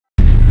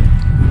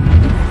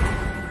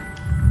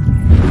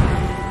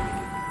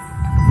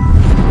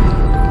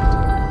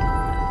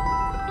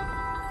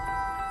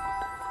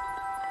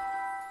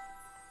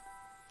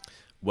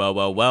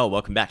Well,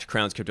 welcome back to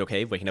Krown's Crypto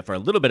Cave. Waking up for a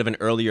little bit of an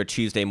earlier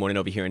Tuesday morning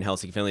over here in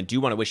Helsinki, Finland.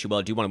 Do want to wish you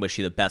well, do want to wish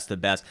you the best of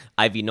the best.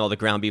 I've eaten all the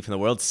ground beef in the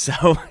world,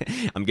 so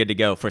I'm good to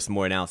go for some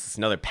more analysis.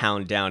 Another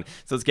pound down.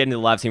 So let's get into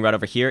the live scene right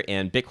over here.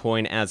 And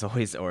Bitcoin, as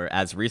always, or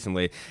as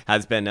recently,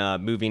 has been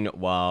moving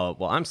while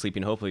I'm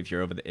sleeping. Hopefully, if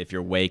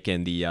you're awake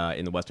in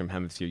the Western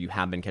Hemisphere, you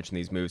have been catching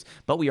these moves.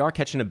 But we are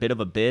catching a bit of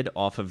a bid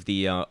off of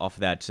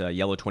that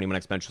yellow 21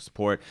 exponential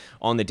support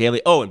on the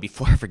daily. Oh, and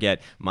before I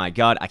forget, my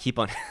God, I keep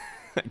on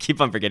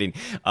forgetting.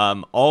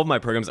 All of my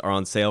programs are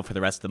on sale for the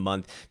rest of the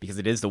month because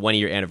it is the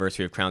 1-year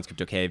anniversary of Krown's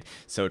Crypto Cave.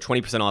 So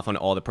 20% off on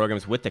all the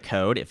programs with the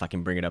code. If I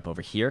can bring it up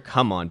over here.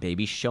 Come on,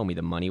 baby. Show me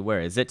the money. Where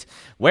is it?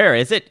 Where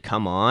is it?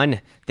 Come on.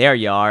 There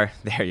you are.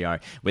 There you are.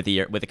 With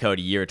the code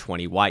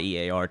YEAR20,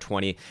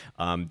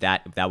 YEAR20.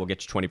 That will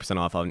get you 20%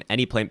 off on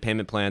any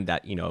payment plan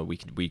that,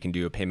 we can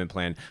do a payment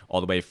plan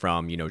all the way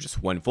from,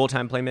 just one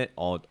full-time payment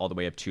all the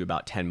way up to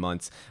about 10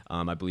 months,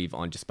 I believe,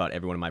 on just about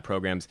every one of my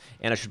programs.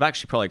 And I should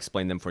actually probably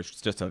explain them for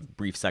just a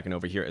brief second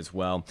over here as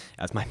well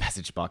as my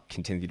message box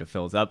continues to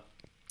fill up.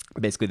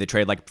 Basically, the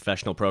Trade Like a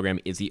Professional program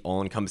is the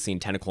all-encompassing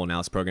technical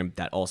analysis program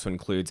that also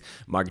includes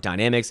market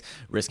dynamics,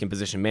 risk and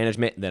position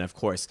management, and then, of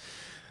course,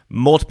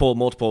 multiple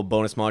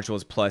bonus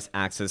modules plus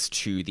access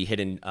to the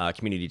hidden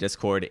community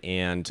Discord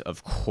and,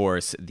 of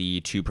course, the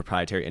 2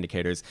 proprietary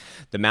indicators.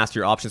 The Master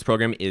Your Options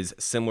program is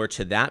similar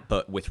to that,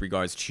 but with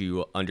regards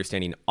to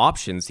understanding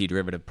options, the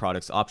derivative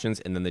products options,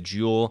 and then the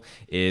Joule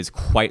is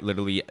quite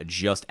literally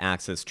just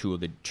access to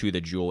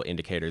the Joule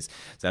indicators.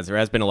 So as there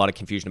has been a lot of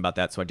confusion about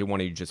that, so I did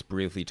want to just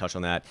briefly touch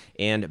on that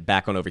and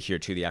back on over here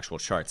to the actual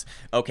charts.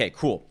 Okay,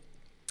 cool.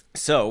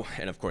 So,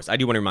 and of course, I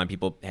do want to remind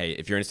people, hey,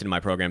 if you're interested in my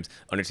programs,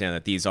 understand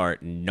that these are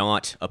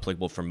not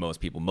applicable for most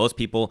people. Most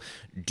people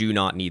do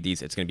not need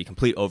these. It's going to be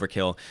complete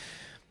overkill.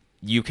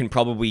 You can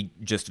probably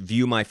just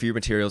view my free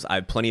materials. I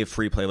have plenty of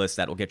free playlists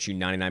that will get you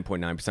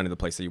 99.9% of the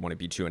place that you want to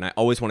be to. And I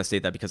always want to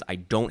state that because I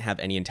don't have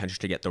any intention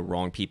to get the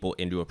wrong people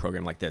into a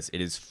program like this.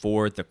 It is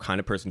for the kind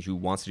of person who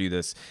wants to do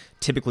this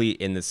typically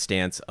in the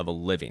stance of a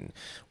living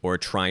or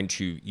trying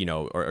to,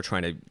 or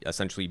trying to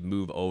essentially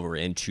move over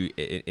into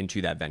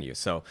that venue.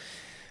 So,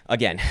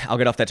 again, I'll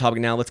get off that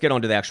topic now. Let's get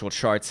on to the actual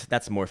charts.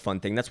 That's a more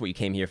fun thing. That's what you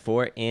came here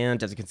for.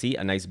 And as you can see,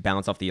 a nice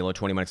bounce off the yellow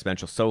 21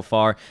 exponential so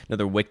far.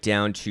 Another wick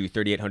down to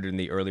 3,800 in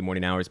the early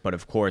morning hours. But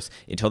of course,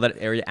 until that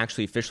area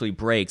actually officially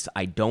breaks,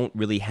 I don't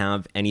really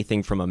have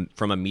anything from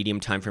a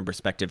medium time frame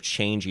perspective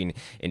changing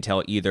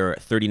until either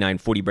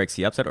 3940 breaks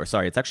the upside, or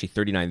sorry, it's actually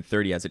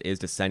 3930 as it is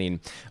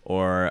descending,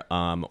 or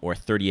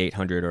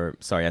 3,800, or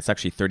sorry, it's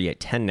actually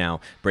 3810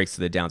 now breaks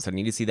to the downside. I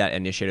need to see that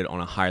initiated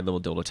on a higher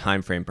level dildo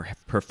time frame,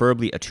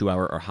 preferably a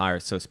 2-hour or higher.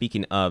 So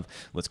speaking of,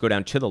 let's go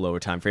down to the lower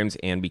time frames,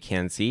 and we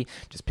can see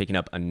just picking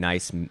up a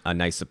nice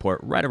support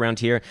right around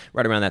here,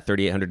 right around that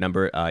 3,800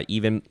 number.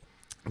 Even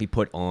we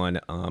put on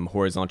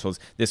horizontals.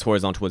 This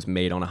horizontal was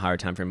made on a higher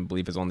time frame, I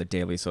believe, is on the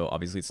daily. So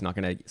obviously it's not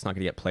gonna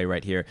get play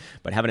right here.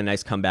 But having a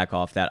nice comeback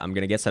off that, I'm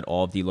gonna guess that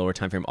all of the lower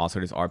time frame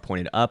oscillators are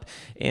pointed up,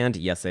 and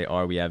yes, they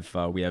are. We have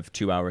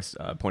 2 hours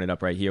pointed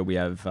up right here. We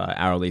have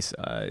hourlies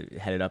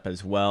headed up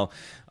as well.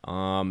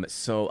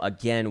 So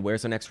again,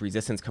 where's the next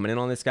resistance coming in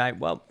on this guy?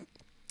 Well,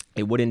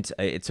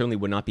 it certainly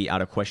would not be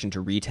out of question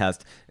to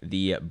retest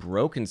the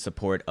broken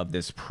support of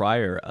this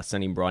prior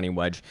ascending broadening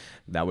wedge.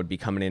 That would be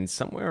coming in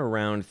somewhere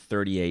around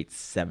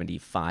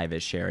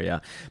 3875-ish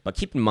area. But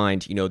keep in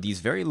mind, these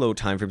very low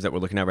time frames that we're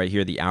looking at right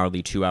here, the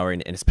hourly, 2-hour,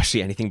 and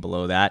especially anything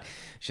below that,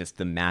 it's just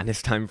the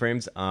madness time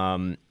frames.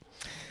 I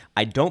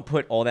don't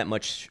put all that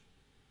much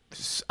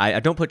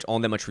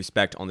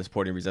respect on the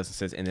support and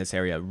resistances in this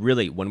area.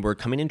 Really, when we're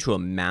coming into a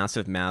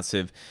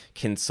massive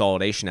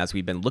consolidation, as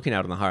we've been looking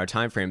at on the higher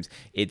time frames,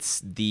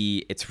 it's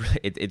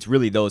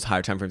really those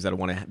higher time frames that I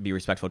want to be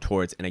respectful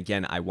towards. And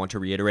again, I want to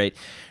reiterate,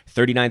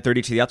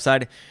 3930 to the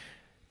upside,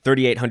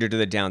 3,800 to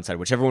the downside.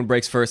 Whichever one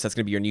breaks first, that's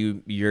going to be your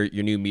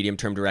new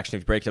medium-term direction.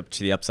 If you break up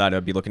to the upside, I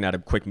would be looking at a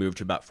quick move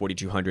to about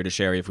 4,200-ish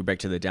area. If we break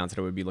to the downside,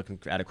 I would be looking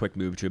at a quick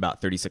move to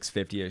about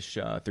 3,650-ish,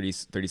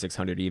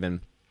 3,600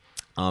 even.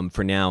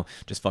 For now,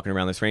 just fucking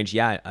around this range.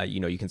 Yeah,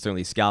 you can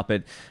certainly scalp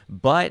it,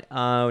 but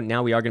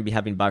now we are going to be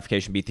having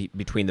bifurcation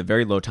between the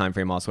very low time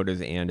frame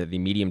oscillators and the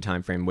medium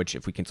time frame, which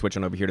if we can switch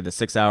on over here to the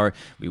 6-hour,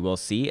 we will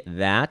see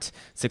that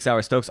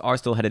 6-hour Stokes are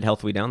still headed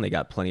healthily down. They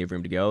got plenty of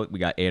room to go. We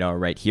got 8-hour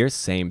right here,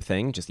 same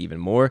thing, just even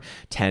more.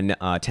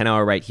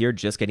 10-hour right here,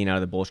 just getting out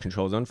of the bullish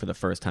control zone for the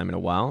first time in a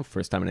while,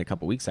 first time in a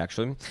couple weeks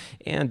actually,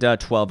 and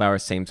 12-hour,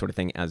 same sort of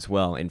thing as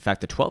well. In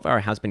fact, the 12-hour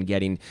has been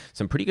getting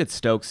some pretty good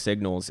Stokes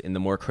signals in the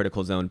more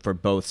critical zone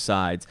for both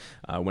sides.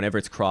 Whenever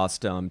it's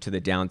crossed to the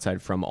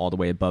downside from all the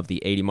way above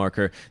the 80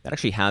 marker, that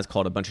actually has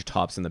called a bunch of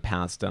tops in the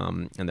past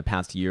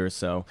year or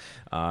so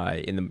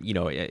in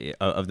the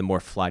of the more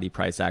flighty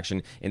price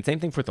action. And same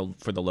thing for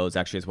the lows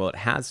actually as well. It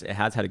has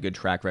had a good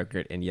track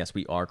record, and yes,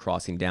 we are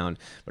crossing down.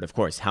 But of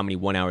course, how many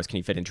 1 hours can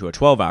you fit into a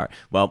 12-hour?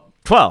 Well,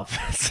 12.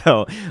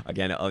 So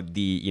again,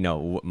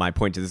 my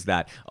point is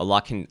that a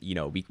lot can,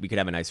 we could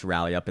have a nice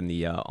rally up in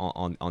the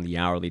on the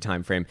hourly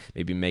time frame,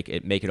 maybe make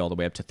it all the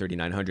way up to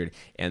 3,900,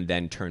 and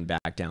then turn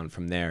back down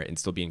from there, and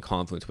still be in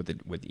confluence with the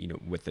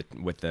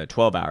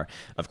 12-hour.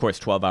 Of course,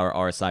 12-hour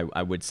RSI,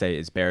 I would say,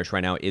 is bearish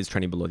right now, is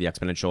trending below the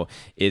exponential,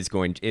 is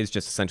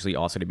just essentially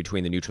oscillating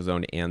between the neutral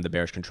zone and the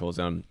bearish control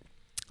zone.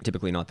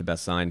 Typically not the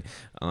best sign.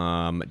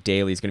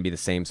 Daily is going to be the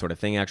same sort of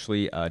thing,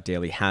 actually.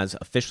 Daily has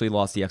officially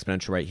lost the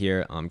exponential right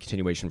here,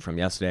 continuation from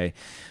yesterday.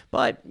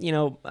 But,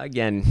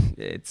 again,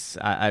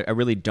 I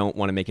really don't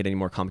want to make it any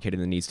more complicated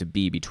than it needs to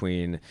be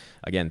between,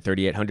 again,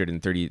 3,800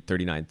 and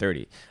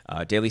 3,930.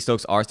 Daily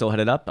Stokes are still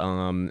headed up.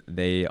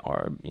 They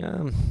are,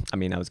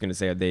 I was going to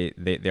say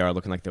they are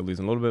looking like they're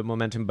losing a little bit of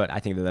momentum, but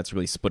I think that's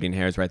really splitting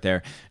hairs right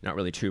there. Not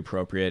really too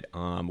appropriate.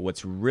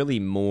 What's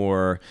really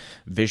more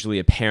visually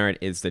apparent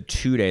is the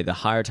 2-day, the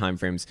higher time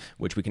frames,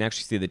 which we can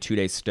actually see the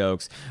 2-day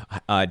Stokes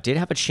did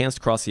have a chance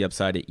to cross the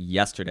upside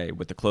yesterday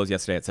with the close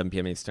yesterday at 7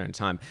 p.m. Eastern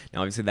time. Now,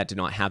 obviously, that did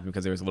not happen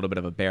because there was a little bit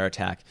of a bear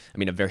attack.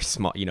 A very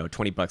small,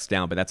 20 bucks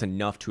down, but that's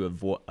enough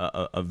to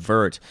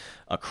avert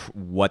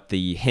what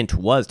the hint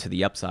was to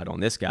the upside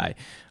on this guy,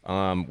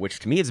 which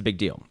to me is a big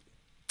deal.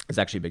 It's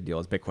actually a big deal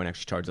as Bitcoin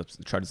actually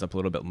charges up a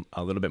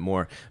little bit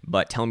more.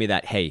 But tell me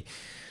that, hey,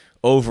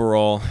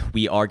 overall,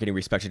 we are getting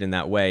respected in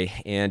that way,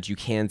 and you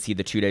can see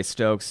the 2-day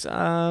Stokes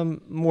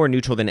more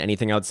neutral than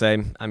anything, I'd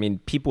say.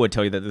 People would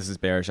tell you that this is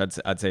bearish.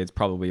 I'd say it's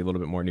probably a little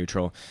bit more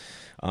neutral.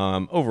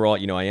 Overall,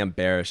 I am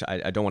bearish.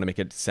 I don't want to make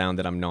it sound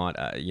that I'm not.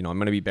 I'm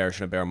going to be bearish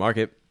in a bear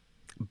market,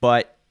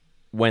 but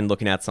when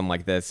looking at something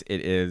like this,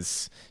 it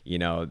is,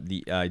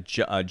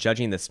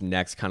 judging this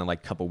next kind of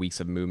like couple weeks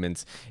of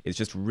movements is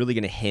just really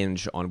going to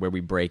hinge on where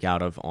we break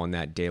out of on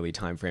that daily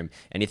time frame.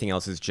 Anything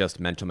else is just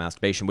mental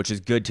masturbation, which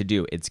is good to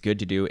do. It's good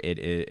to do.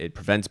 It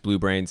prevents blue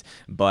brains,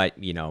 but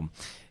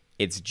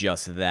it's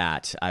just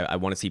that I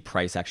want to see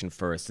price action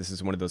first. This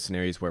is one of those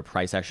scenarios where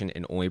price action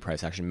and only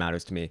price action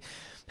matters to me.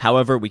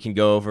 However, we can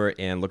go over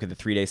and look at the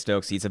 3-day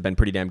Stokes. These have been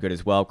pretty damn good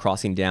as well,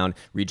 crossing down,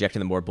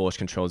 rejecting the more bullish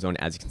control zone,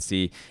 as you can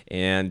see.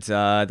 And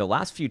the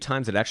last few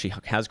times it actually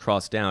has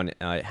crossed down,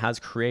 it has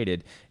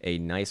created a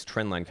nice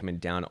trend line coming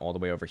down all the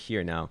way over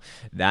here. Now,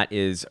 that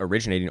is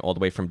originating all the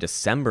way from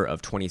December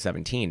of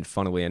 2017,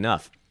 funnily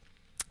enough.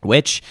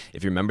 Which,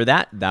 if you remember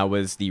that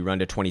was the run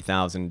to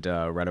 20,000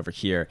 right over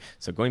here.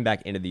 So going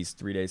back into these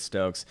 3-day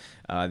Stokes,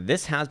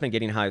 this has been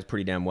getting highs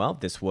pretty damn well.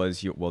 This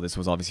was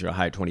obviously your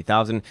high at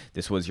 20,000.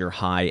 This was your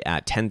high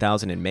at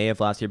 10,000 in May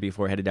of last year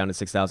before it headed down to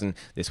 6,000.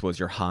 This was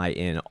your high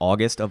in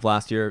August of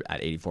last year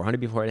at 8,400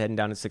 before it headed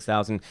down to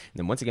 6,000. And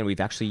then once again, we've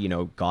actually,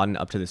 gotten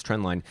up to this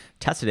trend line,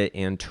 tested it,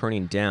 and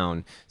turning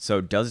down.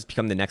 So does this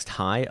become the next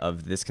high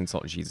of this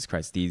consult? Jesus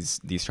Christ, these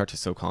charts are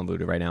so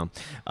convoluted right now.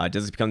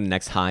 Does this become the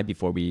next high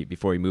before we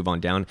move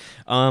on down?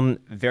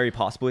 Very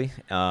possibly.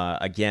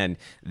 Again,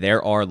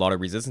 there are a lot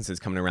of resistances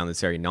coming around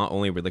this area. Not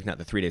only are we looking at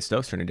the 3-day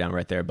Stokes turning down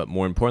right there, but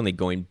more importantly,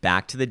 going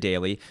back to the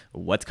daily,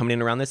 what's coming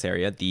in around this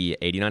area? The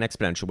 89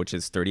 exponential, which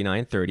is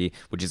 3930,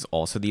 which is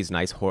also these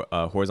nice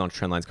horizontal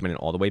trend lines coming in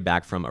all the way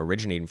back from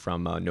originating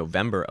from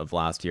November of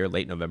last year,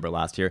 late November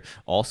last year.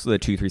 Also the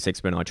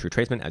 236 Fibonacci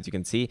retracement, as you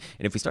can see.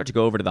 And if we start to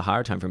go over to the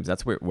higher time frames,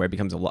 that's where it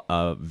becomes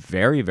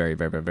very, very,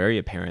 very, very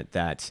apparent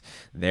that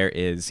there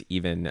is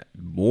even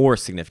more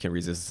significant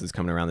resistance is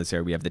coming around this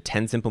area. We have the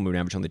 10 simple moving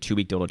average on the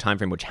 2-week dildo time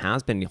frame, which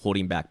has been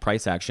holding back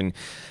price action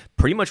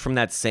pretty much from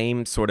that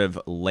same sort of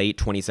late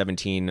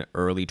 2017,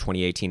 early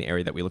 2018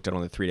 area that we looked at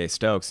on the 3-day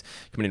Stokes,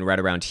 coming in right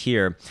around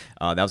here.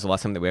 That was the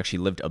last time that we actually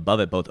lived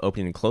above it, both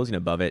opening and closing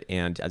above it.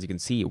 And as you can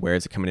see, where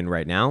is it coming in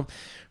right now?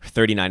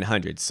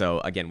 3,900. So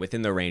again,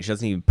 within the range,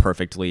 doesn't even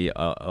perfectly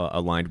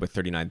aligned with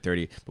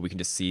 3,930, but we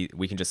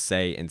can just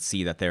say and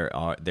see that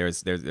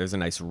there's a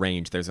nice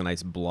range, there's a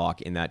nice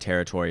block in that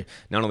territory.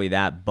 Not only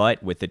that,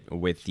 but with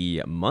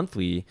the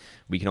monthly,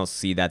 we can also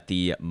see that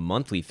the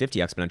monthly 50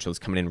 exponential is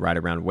coming in right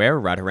around where?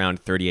 Right around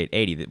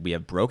 3,880. That we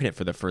have broken it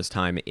for the first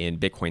time in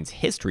Bitcoin's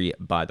history,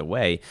 by the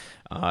way.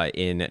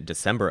 In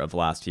December of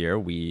last year,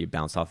 we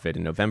bounced off it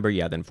in November.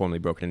 Then formally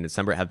broken in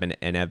December, have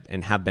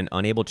been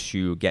unable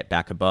to get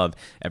back above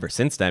ever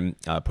since then,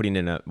 putting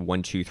in a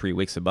 1, 2, 3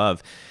 weeks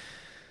above.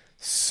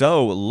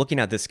 So looking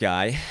at this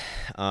guy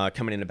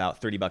coming in about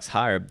 30 bucks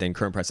higher than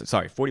current price,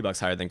 sorry, 40 bucks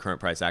higher than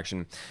current price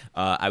action,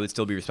 I would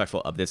still be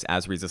respectful of this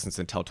as resistance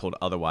until told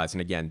otherwise.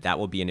 And again, that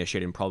will be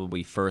initiated and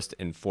probably first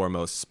and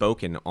foremost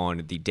spoken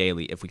on the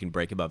daily if we can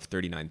break above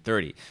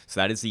 39.30.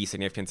 So that is the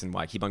significance and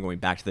why I keep on going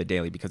back to the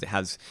daily, because it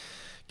has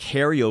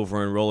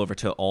carryover and rollover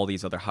to all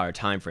these other higher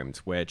time frames,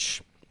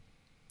 which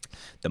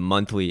the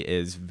monthly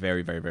is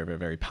very, very, very, very,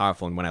 very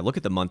powerful. And when I look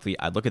at the monthly,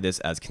 I look at this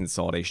as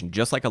consolidation,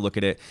 just like I look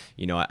at it.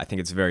 I think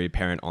it's very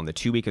apparent on the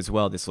 2 week as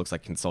well. This looks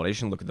like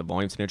consolidation. Look at the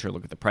volume signature,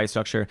 look at the price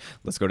structure.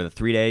 Let's go to the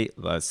 3-day,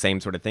 same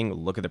sort of thing.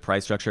 Look at the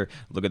price structure,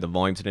 look at the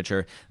volume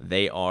signature.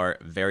 They are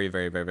very,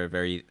 very, very, very,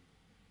 very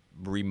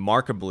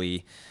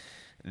remarkably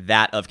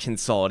that of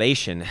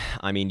consolidation.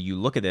 I mean, you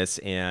look at this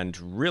and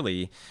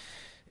really,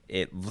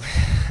 I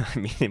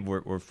mean,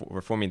 we're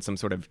forming some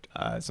sort of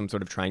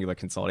triangular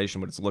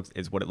consolidation.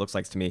 What it looks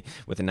like to me,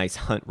 with a nice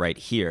hunt right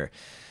here,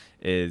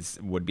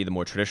 would be the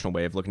more traditional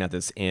way of looking at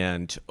this.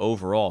 And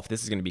overall, if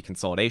this is going to be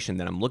consolidation,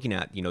 then I'm looking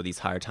at, these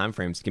higher time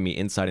frames to give me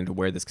insight into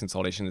where this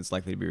consolidation is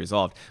likely to be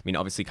resolved. I mean,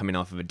 obviously coming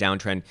off of a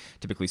downtrend,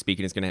 typically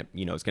speaking, is going to,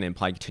 it's going to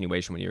imply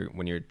continuation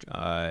when you're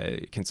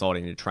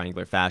consolidating in a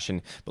triangular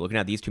fashion. But looking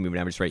at these two moving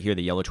averages right here,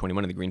 the yellow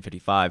 21 and the green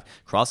 55,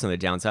 crossing the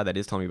downside, that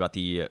is telling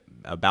me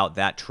about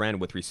that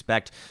trend with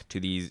respect to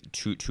these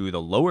to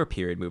the lower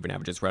period moving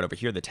averages right over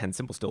here. The 10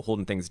 simple still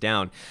holding things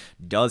down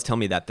does tell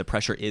me that the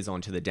pressure is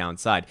onto the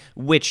downside,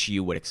 which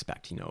you would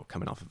expect,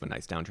 coming off of a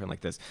nice downtrend like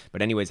this.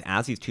 But anyways,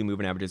 as these two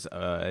moving averages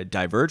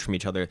diverge from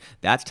each other,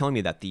 that's telling me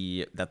that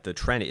the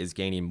trend is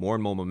gaining more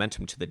and more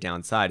momentum to the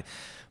downside,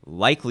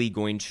 likely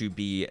going to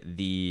be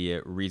the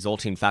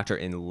resulting factor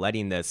in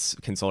letting this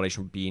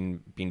consolidation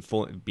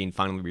being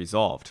finally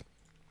resolved.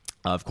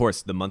 Of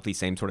course, the monthly,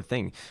 same sort of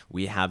thing.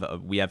 We have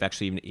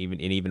actually an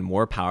even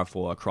more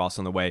powerful cross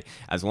on the way.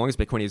 As long as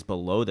Bitcoin is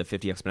below the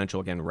 50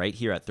 exponential, again, right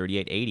here at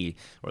 3880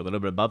 or a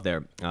little bit above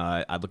there,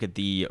 I look at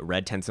the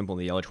red 10 simple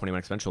and the yellow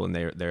 21 exponential, and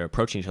they're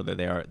approaching each other.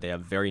 They have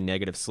very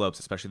negative slopes,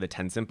 especially the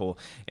 10 simple,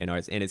 and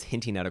is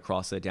hinting at a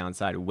cross to the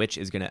downside, which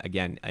is going to,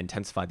 again,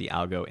 intensify the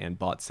algo and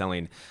bot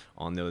selling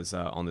on those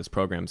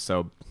programs.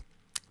 So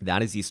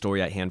that is the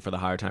story at hand for the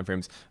higher time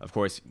frames. Of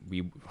course,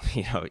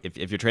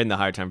 if you're trading the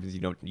higher time frames,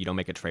 you don't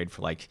make a trade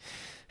for like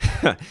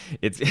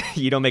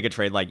you don't make a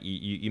trade like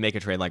you make a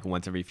trade like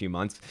once every few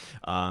months.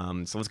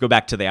 So let's go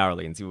back to the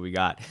hourly and see what we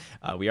got.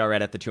 We are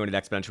right at the 200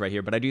 exponential right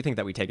here, but I do think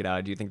that we take it out.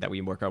 I do think that we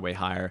work our way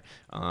higher.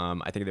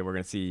 I think that we're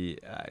going to see.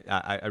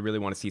 I really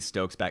want to see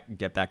Stokes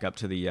get back up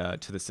to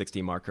the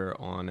 60 marker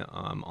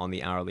on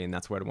the hourly, and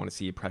that's where I want to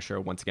see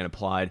pressure once again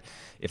applied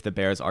if the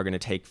bears are going to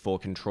take full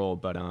control.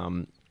 But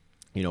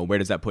where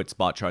does that put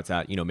spot charts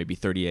at? Maybe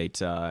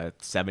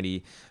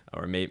 3870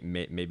 or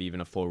maybe even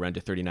a full run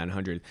to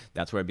 3900.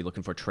 That's where I'd be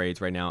looking for trades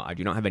right now. I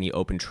do not have any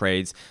open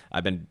trades.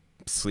 I've been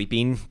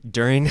sleeping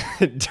during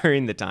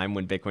the time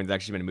when Bitcoin's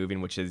actually been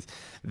moving, which is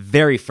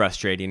very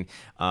frustrating.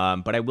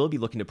 But I will be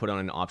looking to put on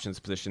an options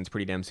positions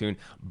pretty damn soon.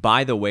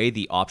 By the way,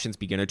 the options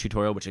beginner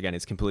tutorial, which again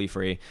is completely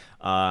free,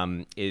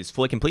 is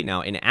fully complete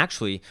now. And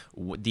actually,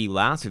 the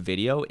last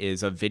video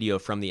is a video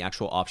from the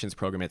actual options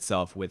program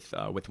itself with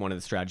one of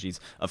the strategies.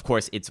 Of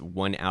course, it's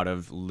one out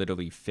of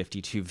literally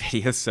 52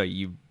 videos, so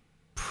you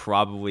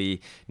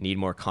probably need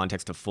more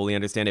context to fully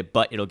understand it,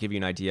 but it'll give you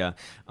an idea.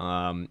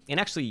 And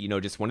actually,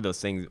 just one of those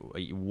things,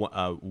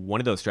 one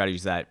of those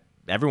strategies that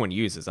everyone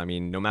uses. I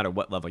mean, no matter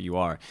what level you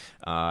are,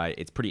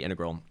 it's pretty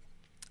integral.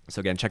 So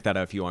again, check that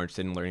out if you are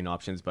interested in learning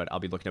options, but I'll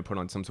be looking to put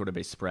on some sort of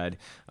a spread,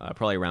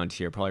 probably around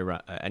here,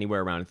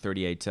 anywhere around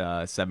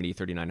 3870,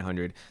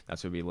 3900.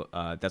 That's where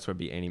I'd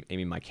be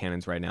aiming my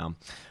cannons right now.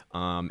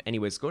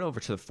 Anyways, going over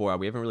to the 4 hour,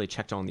 we haven't really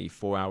checked on the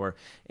 4 hour,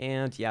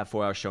 and yeah,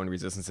 4 hour showing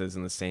resistances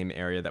in the same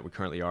area that we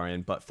currently are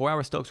in, but 4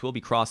 hour Stokes will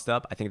be crossed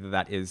up. I think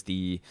that is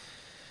the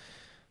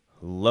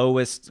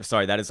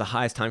that is the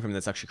highest time frame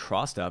that's actually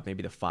crossed up.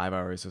 Maybe the 5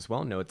 hours as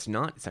well. No, it's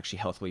not. It's actually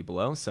healthily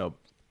below. So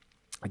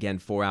again,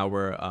 4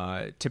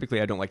 hour, typically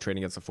I don't like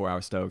trading against the 4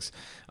 hour Stokes.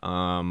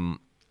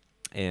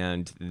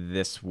 And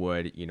this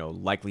would,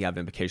 likely have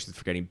implications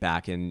for getting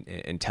back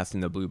and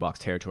testing the blue box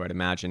territory, I'd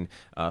imagine.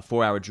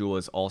 4 hour Jewel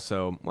is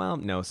also, well,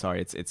 no,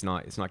 sorry, it's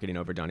not getting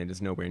overdone. It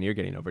is nowhere near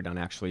getting overdone,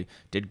 actually.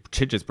 Did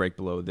just break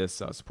below this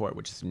support,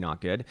 which is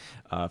not good.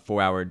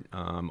 4 hour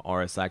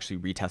RS actually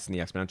retesting the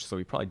exponential, so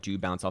we probably do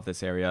bounce off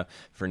this area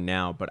for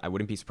now, but I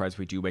wouldn't be surprised if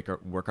we do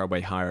work our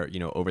way higher,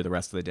 over the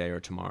rest of the day or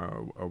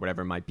tomorrow or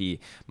whatever it might be.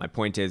 My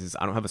point is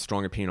I don't have a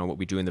strong opinion on what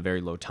we do in the very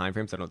low time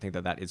frames. I don't think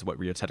that is what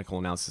real technical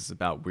analysis is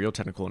about. Real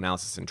technical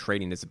analysis and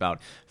trading is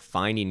about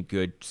finding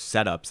good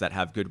setups that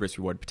have good risk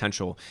reward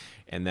potential,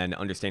 and then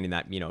understanding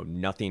that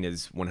nothing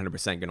is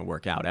 100% going to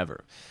work out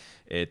ever.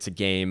 It's a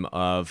game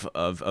of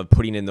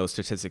putting in those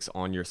statistics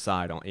on your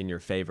side, in your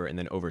favor, and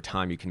then over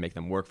time you can make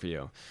them work for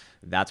you.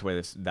 That's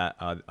where that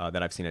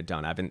I've seen it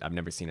done. I've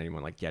never seen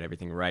anyone get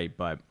everything right,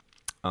 but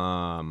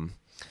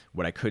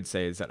what I could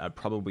say is that I'd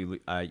probably,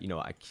 I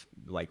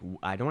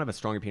don't have a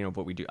strong opinion of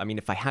what we do. I mean,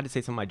 if I had to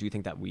say something, I do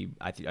think that we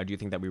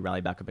rally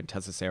back up and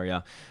test this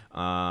area,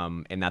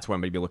 and that's where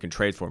I'm going to be looking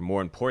trades for,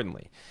 more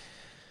importantly.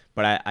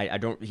 But I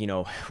don't,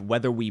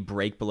 whether we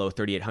break below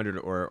 3,800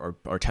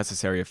 or test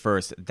this area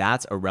first,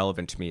 that's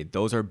irrelevant to me.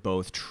 Those are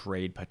both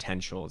trade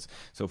potentials.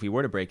 So if we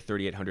were to break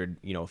 3,800,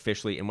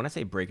 officially, and when I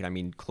say break it, I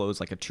mean close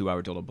like a 2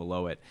 hour dildo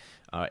below it,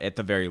 at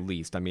the very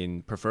least. I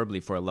mean,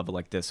 preferably for a level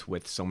like this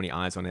with so many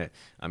eyes on it.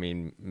 I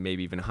mean,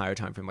 maybe even a higher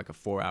time frame, like a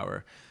 4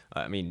 hour.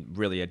 I mean,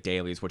 really a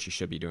daily is what you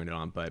should be doing it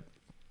on, but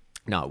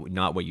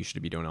not what you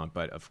should be doing on,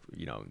 but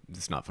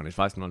it's not fun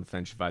advice, not a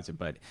financial advisor,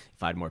 but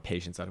if I had more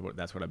patience,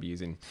 that's what I'd be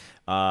using.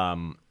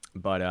 But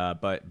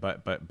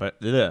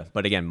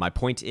again, my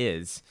point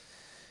is,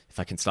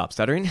 if I can stop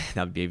stuttering,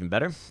 that would be even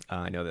better.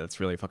 I know that's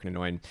really fucking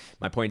annoying.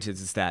 My point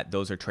is that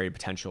those are trade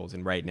potentials,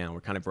 and right now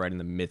we're kind of right in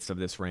the midst of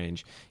this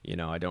range.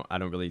 I don't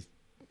really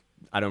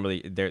I don't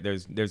really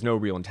there's no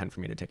real intent for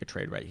me to take a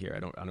trade right here. I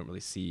don't really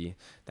see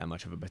that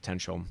much of a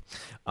potential.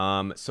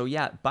 So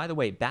yeah, by the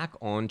way, back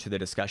on to the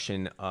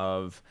discussion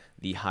of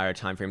the higher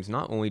time frames.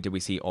 Not only did we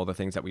see all the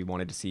things that we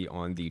wanted to see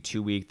on the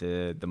 2-week,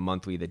 the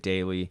monthly, the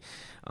daily,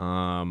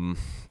 and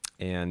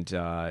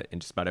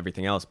just about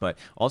everything else, but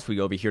also we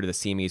go over here to the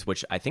CMEs,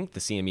 which I think the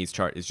CMEs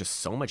chart is just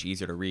so much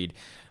easier to read.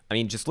 I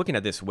mean, just looking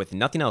at this with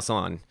nothing else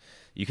on,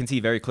 you can see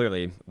very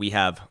clearly we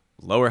have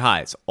lower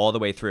highs all the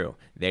way through.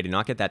 They did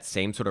not get that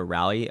same sort of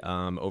rally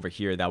over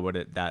here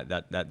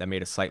that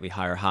made a slightly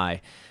higher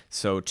high.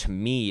 So to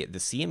me, the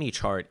CME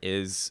chart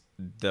is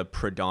the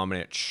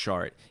predominant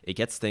chart. It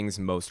gets things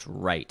most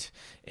right,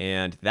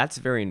 and that's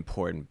very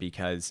important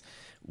because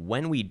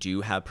when we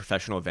do have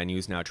professional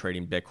venues now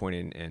trading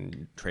Bitcoin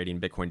and trading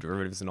Bitcoin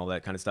derivatives and all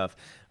that kind of stuff,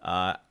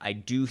 I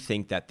do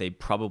think that they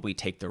probably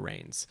take the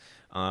reins,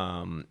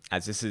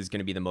 as this is going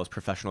to be the most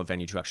professional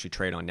venue to actually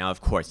trade on. Now,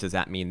 of course, does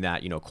that mean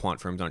that, you know, quant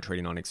firms aren't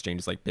trading on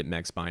exchanges like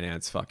BitMEX,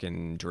 Binance,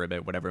 fucking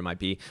Deribit, whatever it might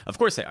be? Of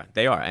course they are.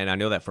 They are, and I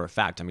know that for a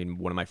fact. I mean,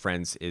 one of my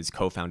friends is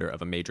co-founder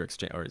of a major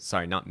exchange, or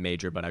sorry, not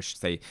major, but I should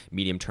say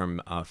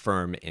medium-term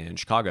firm in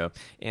Chicago,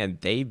 and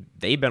they've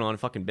been on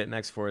fucking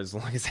BitMEX for as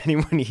long as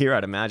anyone here,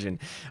 I'd imagine.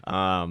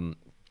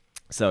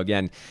 So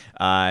again,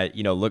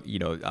 you know, look, you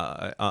know,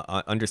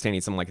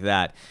 understanding something like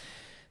that,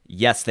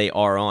 yes, they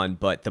are on,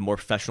 but the more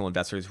professional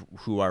investors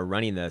who are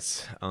running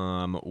this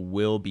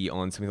will be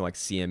on something like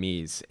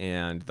CMEs.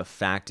 And the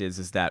fact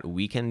is that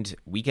weekend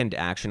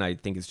action, I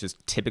think, is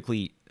just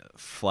typically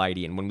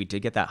flighty. And when we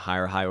did get that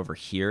higher high over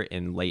here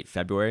in late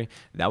February,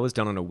 that was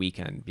done on a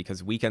weekend,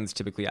 because weekends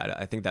typically,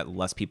 I think that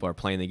less people are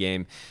playing the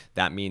game.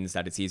 That means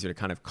that it's easier to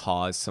kind of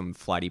cause some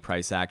flighty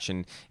price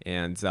action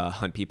and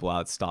hunt people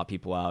out, stop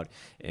people out,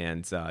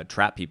 and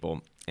trap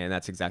people. And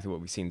that's exactly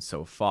what we've seen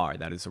so far.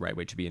 That is the right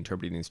way to be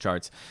interpreting these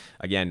charts.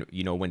 Again,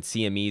 you know, when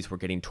CMEs were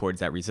getting towards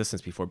that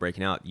resistance before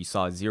breaking out, you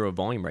saw zero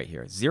volume right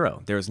here.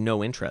 Zero. There was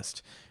no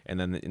interest. And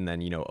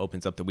then you know,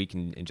 opens up the week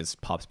and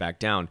just pops back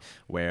down.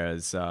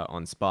 Whereas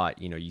on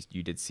spot, you know,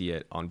 you did see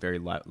it on very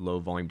low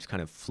volume just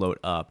kind of float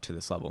up to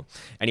this level.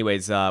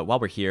 Anyways, while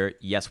we're here,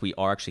 yes, we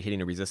are actually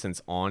hitting a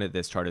resistance on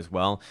this chart as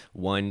well.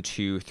 1,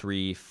 2,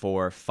 3,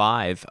 4,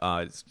 5.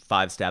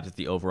 5 stabs at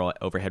the overall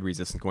overhead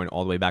resistance going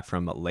all the way back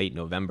from late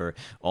November.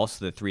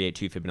 Also the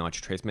 382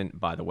 Fibonacci retracement,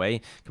 by the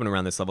way, coming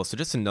around this level. So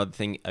just another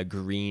thing,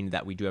 agreeing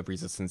that we do have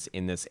resistance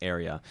in this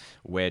area,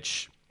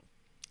 which,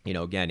 you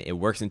know, again, it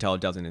works until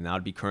it doesn't, and that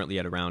would be currently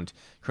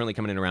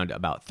coming in around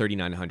about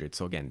 3,900.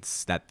 So again,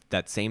 it's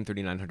that same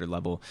 3,900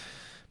 level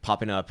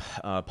popping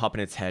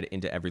its head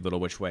into every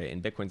little which way.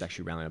 And Bitcoin's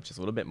actually rallying up just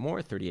a little bit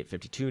more,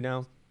 38.52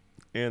 now.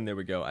 And there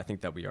we go. I think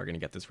that we are going to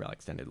get this rally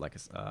extended, like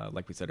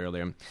we said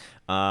earlier.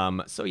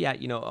 So yeah,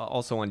 you know,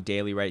 also on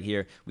daily right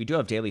here, we do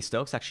have daily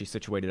Stokes actually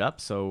situated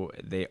up, so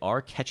they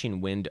are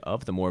catching wind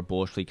of the more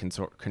bullishly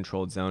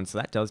controlled zone. So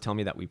that does tell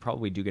me that we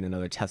probably do get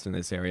another test in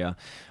this area.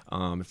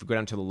 If we go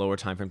down to the lower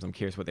time frames, I'm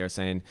curious what they're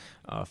saying.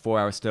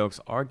 4-hour Stokes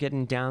are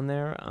getting down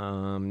there,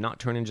 not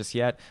turning just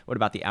yet. What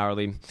about the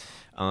hourly?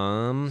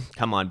 Come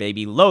on,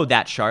 baby, load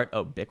that chart.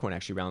 Oh, Bitcoin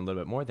actually round a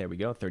little bit more. There we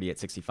go,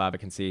 38.65. I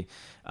can see.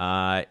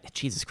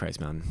 Jesus Christ,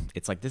 man,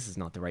 it's like this is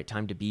not the right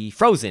time to be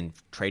frozen.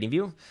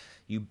 TradingView,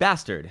 you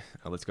bastard.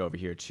 Let's go over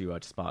here to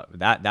spot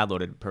that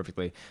loaded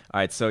perfectly.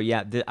 All right, so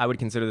yeah, I would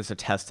consider this a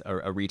test, or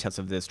a retest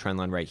of this trend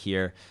line right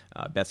here,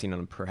 besting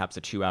on perhaps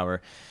a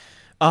 2-hour.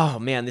 Oh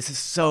man, this is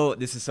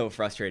so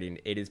frustrating.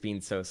 It is being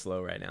so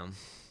slow right now.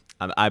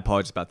 I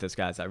apologize about this,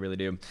 guys. I really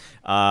do.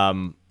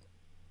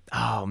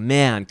 Oh,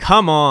 man.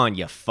 Come on,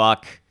 you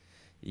fuck.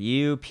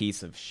 You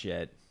piece of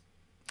shit.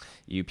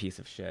 You piece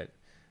of shit.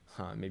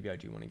 Huh, maybe I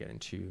do want to get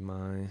into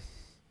my...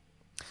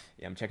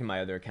 Yeah, I'm checking my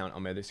other account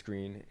on my other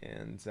screen,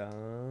 and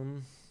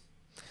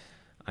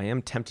I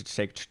am tempted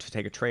to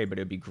take a trade, but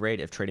it would be great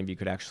if TradingView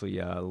could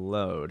actually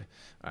load.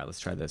 All right, let's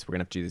try this. We're going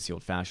to have to do this the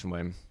old-fashioned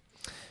way.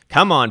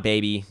 Come on,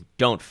 baby.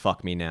 Don't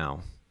fuck me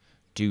now.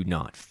 Do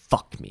not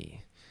fuck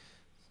me.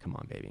 Come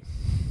on, baby.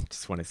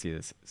 Just want to see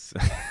this.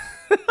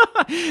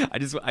 I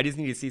just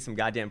need to see some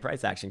goddamn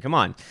price action. Come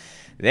on.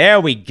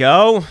 There we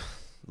go.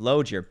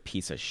 Load your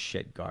piece of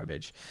shit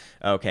garbage.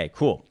 Okay,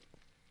 cool.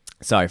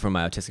 Sorry for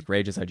my autistic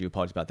rages. I do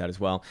apologize about that as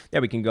well.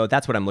 There we can go.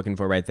 That's what I'm looking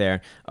for right there.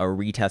 A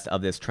retest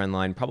of this trend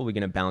line. Probably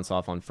going to bounce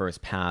off on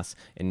first pass,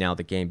 and now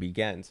the game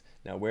begins.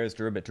 Now, where's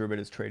Deribit? Deribit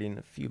is trading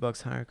a few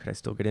bucks higher. Could I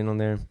still get in on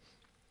there?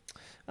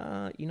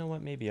 You know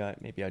what? Maybe I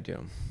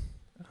do.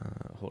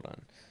 Hold on.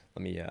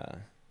 Let me...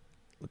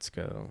 Let's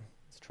go.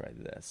 Let's try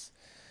this.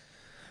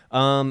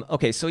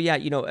 Okay, so yeah,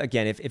 you know,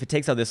 again, if it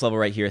takes out this level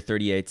right here,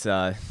 38,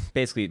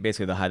 basically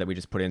the high that we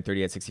just put in,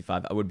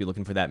 38.65, I would be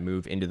looking for that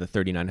move into the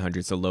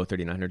 3,900s, so low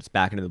 3,900s,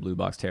 back into the blue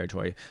box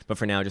territory. But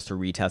for now, just a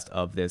retest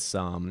of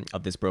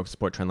this broke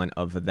support trend line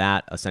of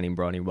that ascending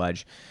broadening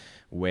wedge,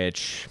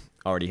 which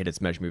already hit its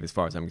measure move as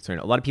far as I'm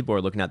concerned. A lot of people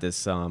are looking at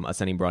this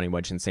ascending broadening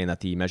wedge and saying that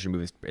the measure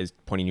move is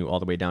pointing you all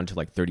the way down to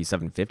like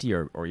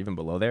 37.50 or even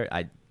below there.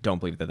 I don't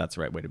believe that that's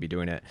the right way to be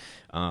doing it.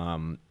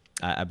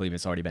 I believe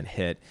it's already been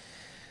hit.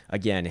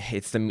 again,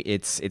 it's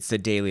the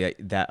daily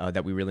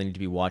that we really need to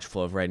be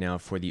watchful of right now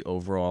for the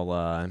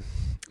overall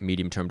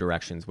medium-term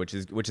directions, which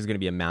is going to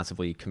be a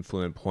massively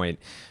confluent point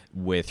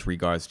with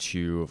regards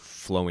to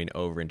flowing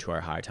over into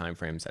our higher time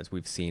frames, as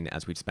we've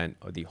spent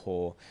the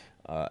whole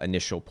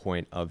initial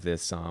point of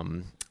this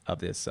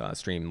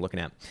stream looking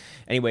at.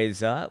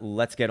 Anyways,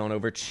 let's get on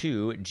over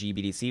to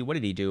GBDC. What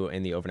did he do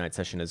in the overnight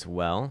session as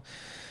well?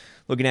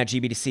 Looking at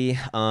GBDC,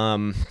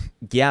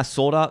 yeah,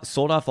 sold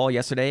off all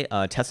yesterday.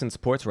 Testing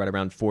supports right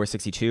around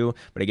 462,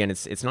 but again,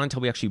 it's not until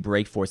we actually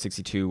break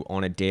 462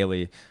 on a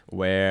daily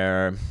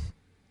where,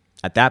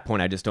 at that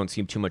point, I just don't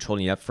see too much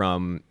holding up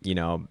from,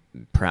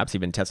 perhaps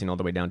even testing all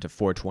the way down to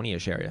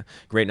 420-ish area.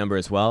 Great number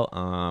as well.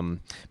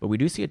 But we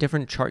do see a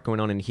different chart going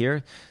on in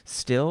here.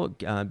 Still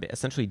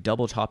essentially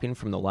double topping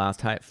from the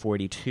last high at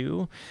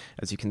 482,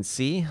 as you can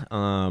see.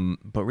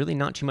 But really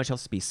not too much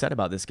else to be said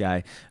about this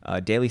guy.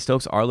 Daily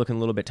Stokes are looking a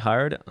little bit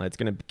tired. It's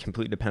going to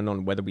completely depend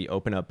on whether we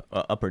open up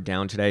or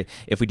down today.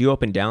 If we do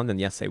open down, then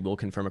yes, they will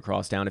confirm a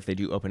cross down. If they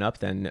do open up,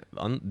 then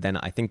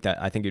I think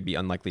it'd be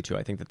unlikely to.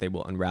 I think that they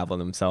will unravel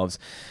themselves.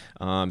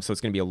 So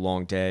it's going to be a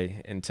long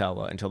day until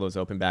those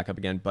open back up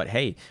again. But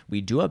hey,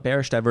 we do have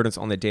bearish divergence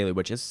on the daily,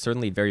 which is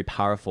certainly very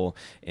powerful,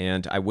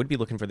 and I would be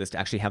looking for this to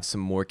actually have some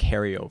more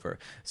carryover.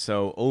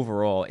 So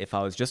overall, if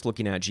I was just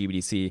looking at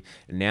GBDC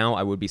now,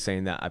 I would be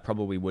saying that I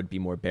probably would be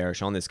more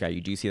bearish on this guy.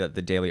 You do see that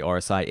the daily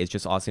RSI is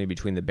just oscillating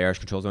between the bearish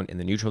control zone and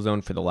the neutral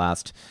zone for the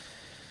last,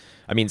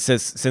 I mean,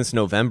 since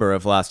November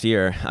of last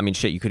year. I mean,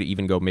 shit, you could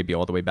even go maybe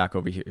all the way back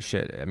over here.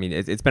 Shit, I mean,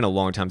 it's been a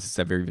long time since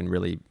I've even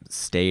really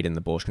stayed in the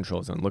bullish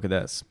control zone. Look at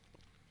this.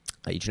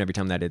 Each and every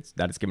time that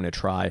it's given a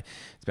try,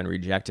 it's been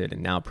rejected,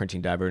 and now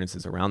printing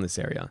divergences around this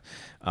area.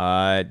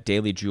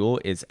 Daily Jewel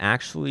is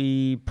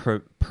actually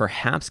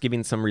perhaps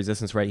giving some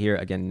resistance right here.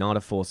 Again, not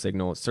a full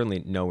signal,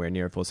 certainly nowhere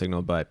near a full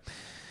signal, but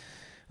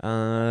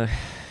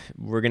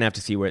we're gonna have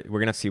to see where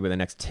the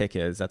next tick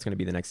is. That's gonna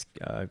be the next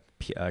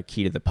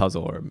key to the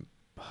puzzle, or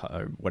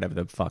whatever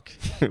the fuck,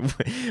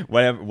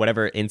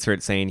 whatever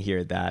insert saying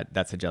here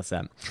that suggests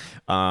that.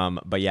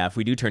 But yeah, if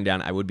we do turn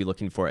down, I would be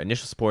looking for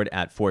initial support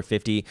at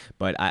 450,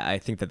 but I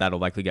think that'll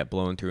likely get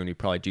blown through, and we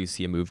probably do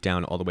see a move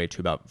down all the way to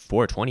about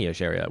 420-ish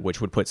area,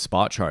 which would put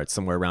spot charts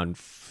somewhere around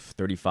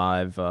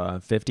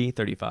 3550,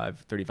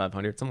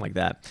 3500, something like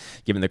that,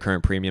 given the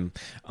current premium.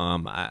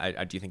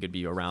 I do think it'd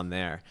be around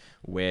there,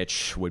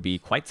 which would be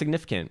quite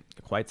significant,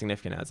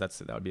 as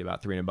that would be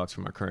about $300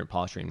 from our current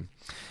posturing.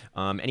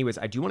 Anyways,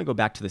 I do want to go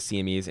back to the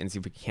CMEs and see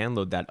if we can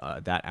load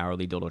that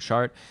hourly dildo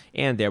chart,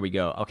 and there we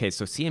go. Okay,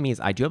 so CMEs,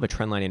 I do have a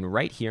trend line in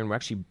right here, and we're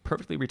actually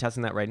perfectly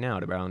retesting that right now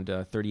at around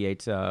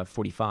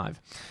 38.45.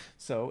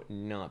 So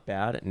not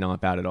bad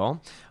at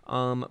all.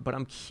 But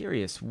I'm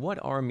curious, what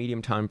are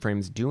medium time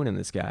frames doing in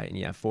this guy? And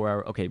yeah, 4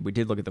 hour. Okay, we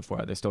did look at the 4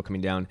 hour. They're still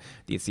coming down.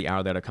 It's the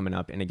hour that are coming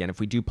up. And again, if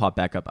we do pop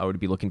back up, I would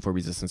be looking for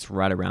resistance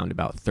right around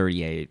about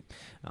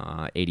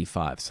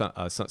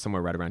 38.85.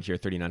 Somewhere right around here,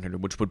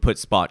 3900, which would put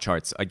spot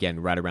charts again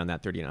right around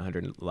that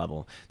 3900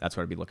 level. That's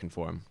what I'd be looking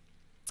for.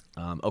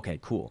 Okay,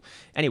 cool.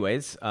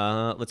 Anyways,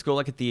 let's go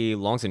look at the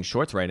longs and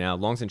shorts right now.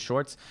 Longs and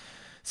shorts.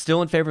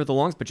 Still in favor of the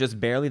longs, but just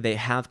barely. They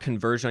have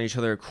converged on each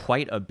other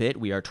quite a bit.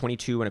 We are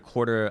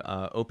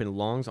 22.25 open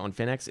longs on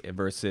Finex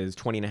versus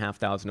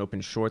 20,500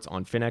 open shorts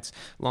on Finex.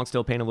 Long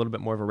still paying a little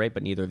bit more of a rate,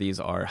 but neither of these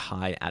are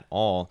high at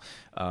all.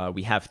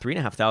 We have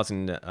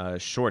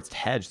 3,500 shorts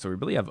hedged, so we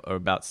really have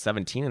about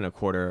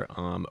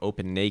 17.25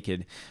 open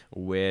naked,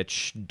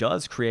 which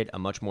does create a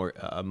much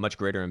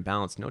greater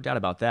imbalance, no doubt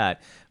about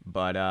that.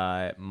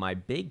 But my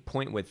big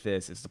point with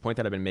this is the point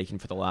that I've been making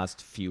for the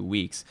last few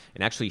weeks,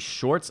 and actually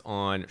shorts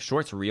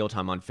real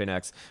time on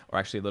Finex are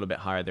actually a little bit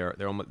higher.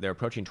 They're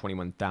approaching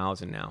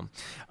 21,000 now.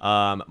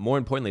 More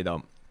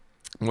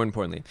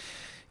importantly,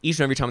 each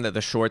and every time that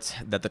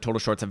the total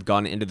shorts have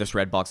gone into this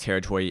red box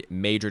territory,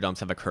 major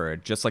dumps have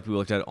occurred, just like we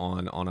looked at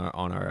on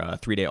our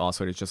 3-day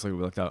oscillators, just like we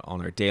looked at on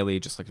our daily,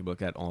 just like we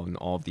looked at on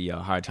all of the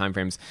higher time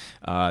frames.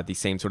 The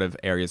same sort of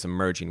areas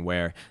emerging,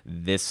 where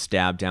this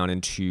stab down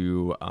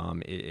into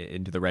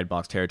the red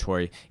box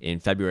territory in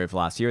February of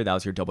last year. That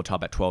was your double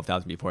top at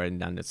 12,000 before heading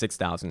down to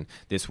 6,000.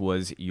 This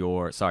was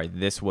your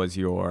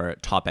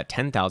top at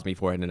 10,000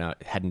 before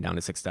heading down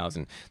to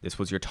 6,000. This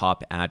was your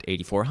top at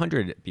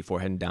 8,400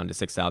 before heading down to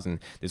 6,000.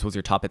 This was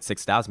your top at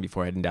 6,000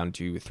 before heading down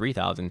to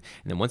 3,000. And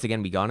then once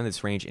again, we got in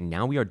this range, and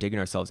now we are digging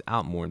ourselves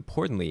out. More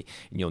importantly,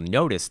 and you'll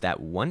notice that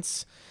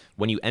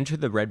when you enter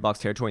the red box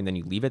territory and then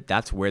you leave it,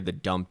 that's where the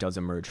dump does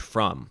emerge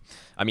from.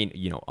 I mean,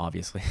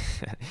 obviously,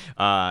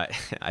 I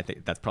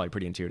think that's probably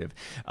pretty intuitive.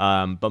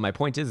 But my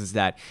point is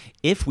that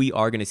if we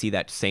are going to see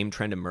that same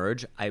trend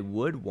emerge, I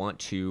would want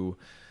to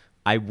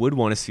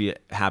see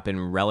it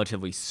happen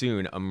relatively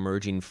soon,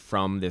 emerging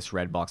from this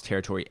red box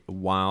territory,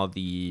 while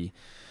the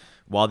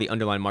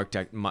underlying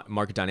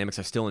market dynamics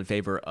are still in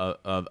favor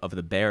of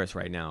the bears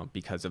right now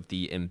because of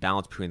the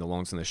imbalance between the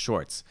longs and the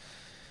shorts.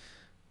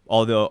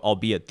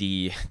 Albeit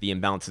the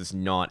imbalance is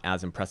not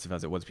as impressive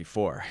as it was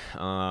before.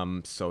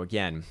 So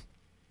again,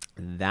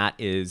 That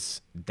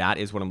is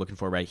what I'm looking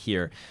for right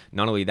here.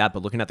 Not only that,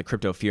 but looking at the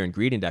crypto fear and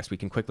greed index, we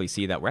can quickly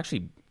see that we're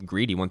actually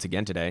greedy once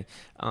again today.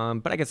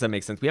 But I guess that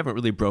makes sense. We haven't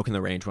really broken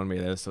the range one way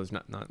or the other, so it's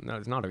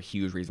not a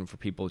huge reason for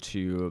people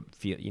to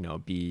feel,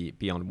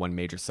 be on one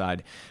major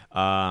side.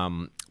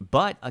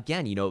 But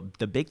again,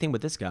 the big thing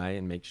with this guy,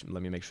 and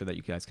let me make sure that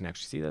you guys can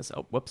actually see this.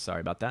 Oh, whoops,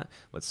 sorry about that.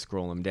 Let's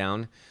scroll him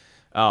down.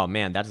 Oh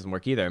man, that doesn't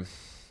work either.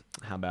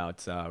 How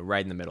about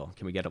right in the middle?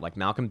 Can we get it like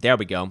Malcolm? There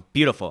we go.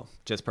 Beautiful.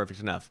 Just perfect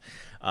enough.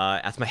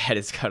 As my head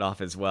is cut off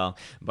as well.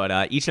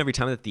 But each and every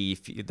time that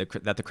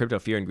the crypto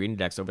fear and greed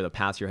index over the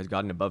past year has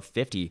gotten above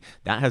 50,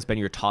 that has been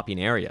your topping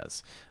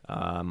areas.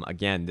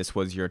 Again, this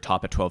was your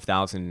top at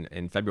 12,000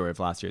 in February of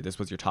last year. This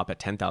was your top at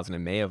 10,000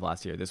 in May of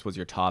last year. This was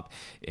your top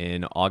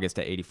in August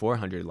at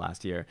 8,400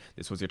 last year.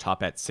 This was your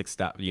top at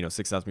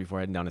 6,000 before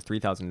heading down to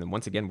 3,000. And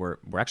once again, we're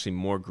actually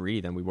more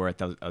greedy than we were at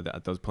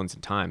those points in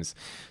times.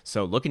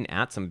 So looking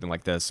at something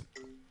like this,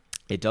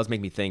 it does make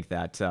me think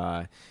that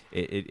that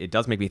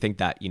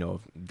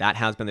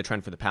has been the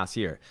trend for the past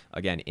year.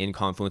 Again, in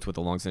confluence with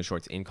the longs and the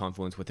shorts, in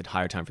confluence with the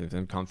higher time frames,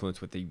 in confluence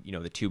with the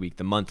the 2 week,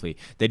 the monthly,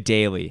 the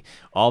daily,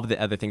 all of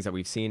the other things that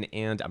we've seen.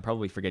 And I'm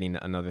probably forgetting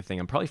another thing.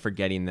 I'm probably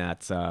forgetting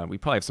that we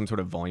probably have some sort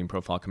of volume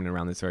profile coming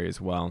around this area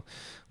as well.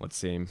 Let's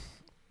see.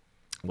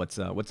 What's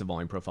the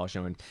volume profile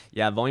showing?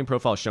 Yeah, volume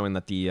profile showing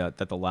that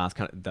the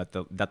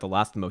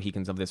last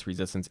Mohicans of this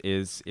resistance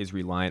is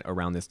reliant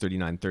around this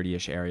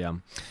 3930-ish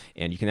area,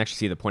 and you can actually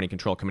see the point of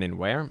control coming in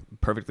where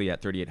perfectly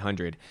at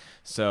 3800.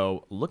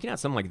 So looking at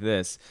something like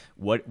this,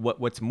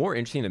 what's more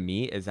interesting to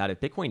me is that if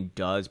Bitcoin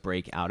does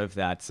break out of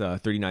that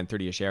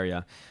 3930-ish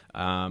area,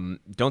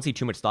 don't see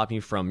too much stopping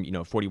you from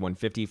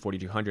 4150,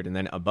 4200, and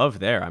then above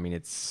there. I mean,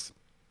 it's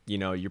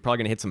you're probably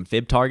going to hit some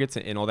fib targets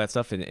and all that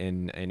stuff and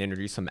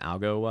introduce some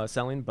algo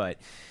selling, but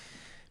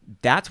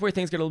that's where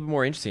things get a little bit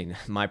more interesting.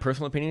 My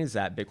personal opinion is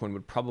that Bitcoin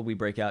would probably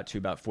break out to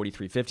about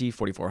 4,350,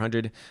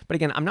 4,400. But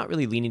again, I'm not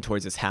really leaning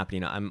towards this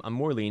happening. I'm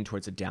more leaning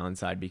towards the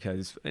downside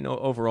because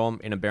overall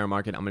in a bear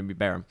market, I'm going to be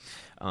bear.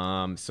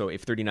 So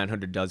if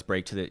 3,900 does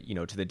break to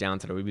the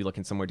downside, I would be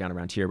looking somewhere down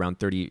around here, around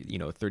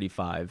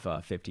 35,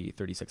 50,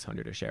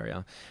 3,600-ish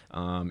area.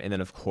 And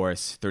then of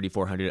course,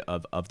 3,400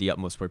 of the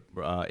utmost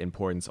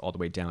importance all the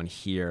way down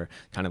here,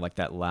 kind of like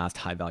that last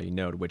high value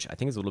node, which I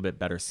think is a little bit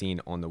better seen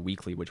on the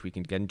weekly, which we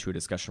can get into a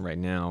discussion right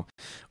now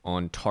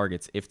on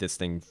targets if this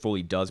thing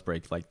fully does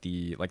break, like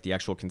the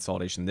actual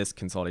consolidation. This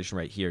consolidation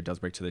right here does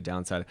break to the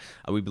downside.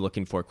 I would be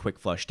looking for a quick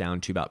flush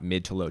down to about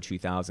mid to low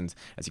 2000s.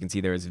 As you can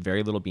see, there is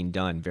very little being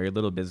done, very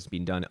little business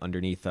being done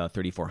underneath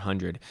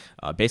 3,400,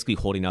 basically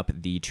holding up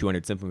the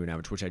 200 simple moving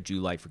average, which I do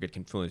like for good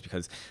confluence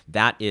because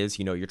that is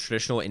your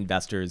traditional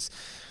investors.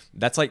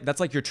 That's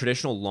like your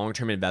traditional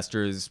long-term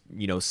investors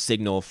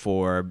signal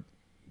for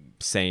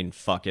saying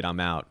fuck it, I'm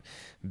out.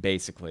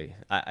 Basically,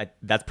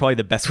 that's probably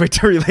the best way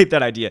to relate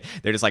that idea.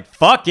 They're just like,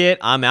 fuck it,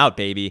 I'm out,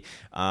 baby.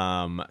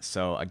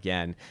 So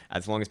again,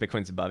 as long as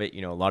Bitcoin's above it,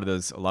 a lot of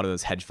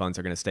those hedge funds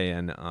are going to stay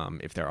in.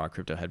 If there are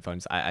crypto hedge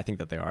funds, I think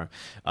that they are.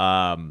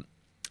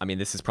 I mean,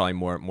 this is probably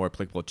more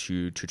applicable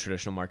to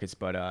traditional markets,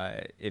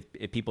 but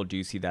if people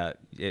do see that,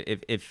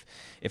 if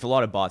a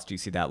lot of bots do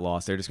see that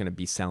loss, they're just going to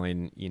be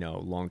selling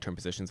long-term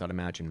positions, I'd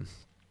imagine.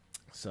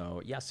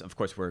 So yes, of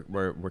course,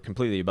 we're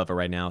completely above it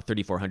right now.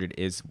 3,400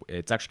 it's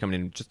actually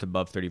coming in just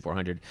above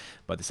 3,400.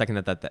 But the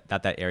second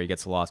that area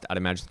gets lost, I'd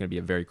imagine it's going to be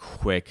a very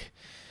quick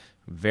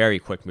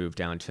move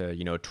down to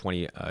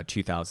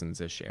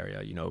 2000s-ish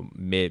area,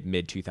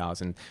 mid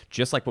 2000,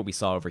 just like what we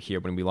saw over here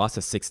when we lost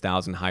a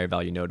 6,000 higher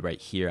value node right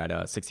here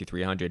at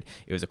 6,300.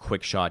 It was a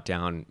quick shot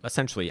down.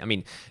 Essentially, I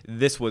mean,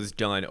 this was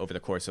done over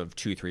the course of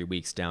 2-3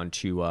 weeks down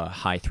to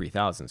high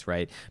 3,000s,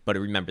 right? But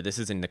remember, this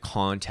is in the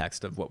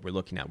context of what we're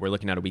looking at. We're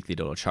looking at a weekly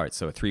doodle chart,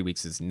 so 3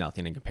 weeks is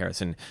nothing in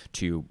comparison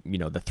to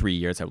the 3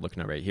 years that we're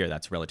looking at right here.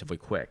 That's relatively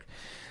quick.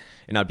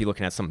 And I'd be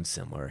looking at something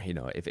similar,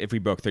 if we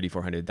broke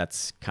 3,400,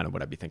 that's kind of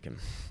what I'd be thinking.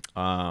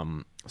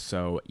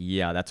 So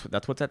yeah,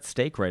 that's what's at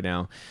stake right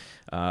now.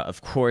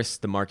 Of course,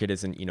 the market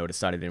isn't,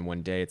 decided in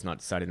one day. It's not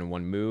decided in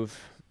one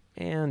move.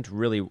 And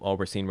really all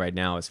we're seeing right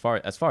now, as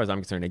far as I'm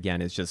concerned, again,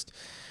 is just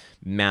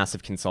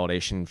massive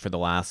consolidation for the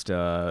last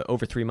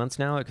over 3 months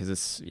now,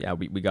 because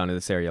we got into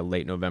this area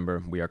late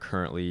November. We are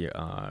currently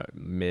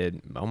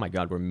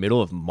we're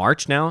middle of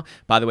March now.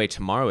 By the way,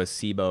 tomorrow is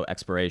SIBO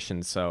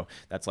expiration, so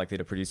that's likely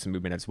to produce some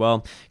movement as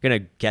well. Gonna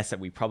guess that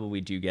we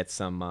probably do get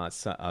some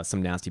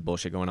nasty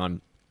bullshit going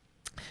on.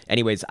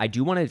 Anyways, I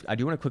do want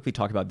to quickly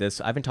talk about this.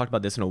 I haven't talked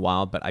about this in a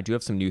while, but I do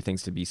have some new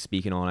things to be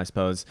speaking on, I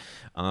suppose,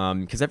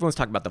 because everyone's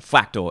talking about the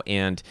fractal.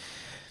 And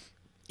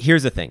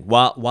here's the thing.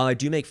 While I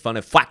do make fun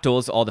of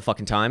fractals all the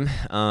fucking time,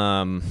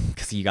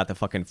 because you got the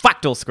fucking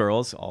fractal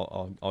squirrels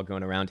all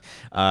going around,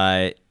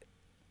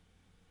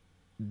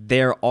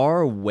 there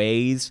are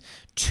ways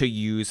to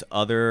use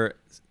other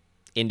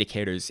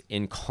indicators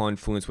in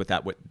confluence with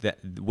that,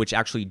 which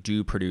actually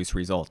do produce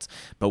results.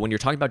 But when you're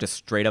talking about just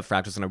straight up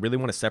fractals, and I really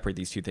want to separate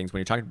these two things, when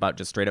you're talking about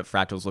just straight up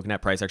fractals, looking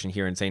at price action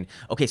here and saying,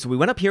 okay, so we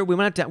went up here, we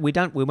went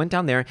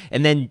down there,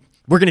 and then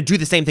we're going to do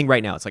the same thing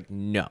right now. It's like,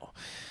 no.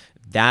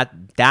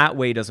 that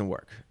way doesn't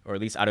work, or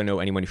at least I don't know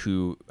anyone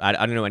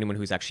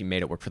who's actually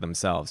made it work for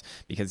themselves,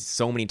 because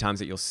so many times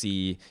that you'll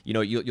see,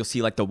 you'll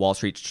see like the Wall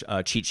Street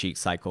cheat sheet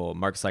cycle,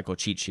 market cycle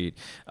cheat sheet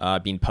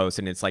being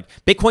posted, and it's like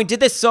Bitcoin did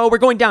this, so we're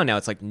going down now.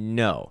 It's like,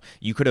 no,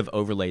 you could have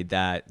overlaid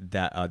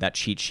that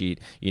cheat sheet,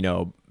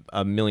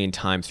 a million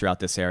times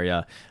throughout this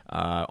area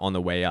on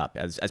the way up,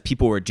 as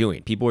people were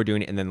doing,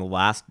 and then the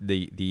last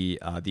tick,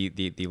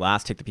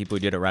 the people who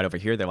did it right over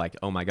here, they're like,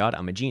 oh my god,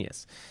 I'm a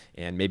genius.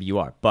 And maybe you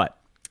are, but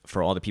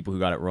for all the people who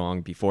got it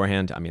wrong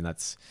beforehand, I mean,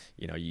 that's,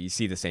 you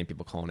see the same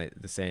people calling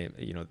it the same,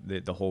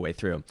 the whole way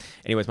through.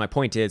 Anyways, my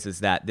point is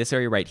that this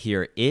area right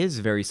here is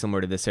very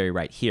similar to this area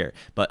right here,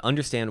 but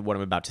understand what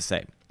I'm about to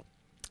say,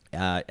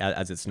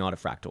 as it's not a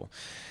fractal.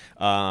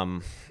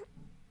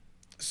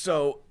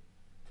 So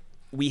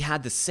we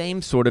had the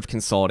same sort of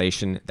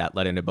consolidation that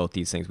led into both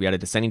these things. We had a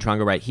descending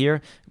triangle right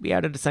here. We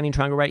had a descending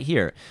triangle right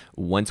here.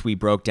 Once we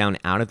broke down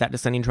out of that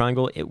descending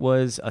triangle, it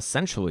was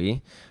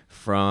essentially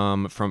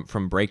from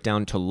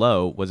breakdown to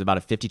low was about a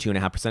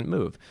 52.5%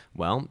 move.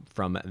 Well,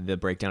 from the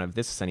breakdown of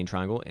this ascending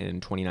triangle in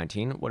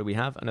 2019, what do we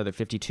have? Another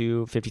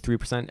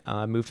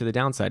 53% move to the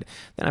downside.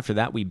 Then after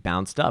that, we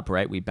bounced up,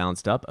 right? We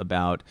bounced up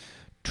about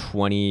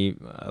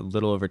a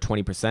little over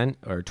 20%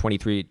 or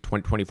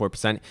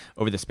 24%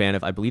 over the span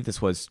of, I believe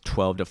this was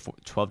 12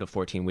 to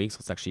 14 weeks.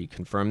 Let's actually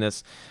confirm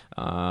this.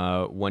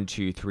 1,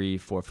 2, 3,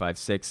 4, 5,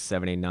 6,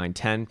 7, 8, 9,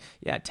 10.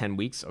 Yeah, 10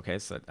 weeks. Okay,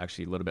 so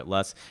actually a little bit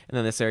less. And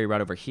then this area right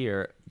over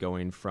here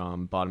going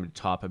from bottom to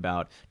top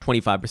about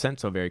 25%,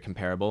 so very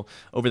comparable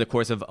over the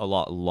course of a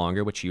lot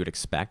longer, which you would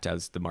expect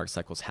as the market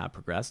cycles have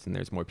progressed and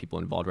there's more people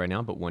involved right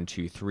now. But 1,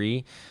 2,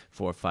 3,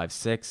 4, 5,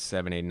 6,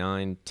 7, 8,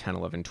 9, 10,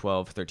 11,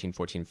 12, 13,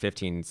 14,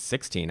 15,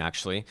 16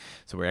 actually.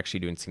 So we're actually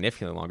doing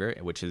significantly longer,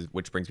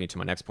 which brings me to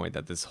my next point,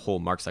 that this whole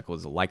market cycle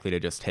is likely to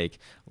just take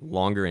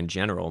longer in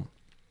general.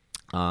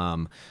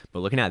 But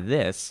looking at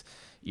this,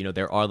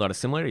 there are a lot of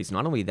similarities.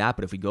 Not only that,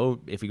 but if we go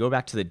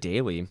back to the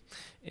daily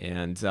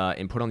and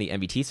put on the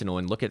MVT signal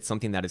and look at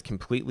something that is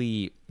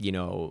completely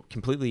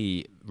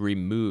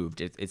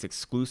removed, it's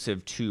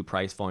exclusive to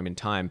price, volume, and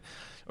time,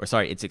 or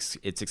sorry, it's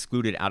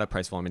excluded out of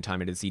price, volume, and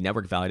time. It is the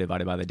network value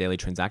divided by the daily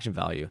transaction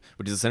value,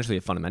 which is essentially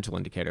a fundamental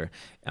indicator.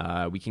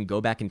 We can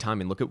go back in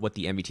time and look at what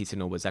the MVT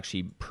signal was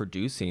actually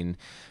producing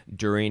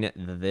during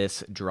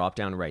this drop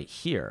down right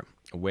here,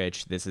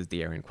 which this is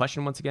the area in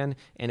question once again.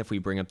 And if we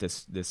bring up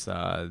this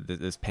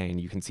pane,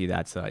 you can see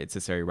that it's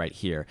this area right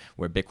here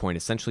where Bitcoin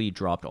essentially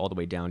dropped all the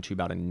way down to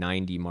about a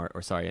 90 mark,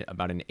 or sorry,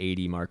 about an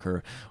 80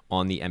 marker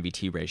on the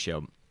MVT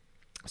ratio.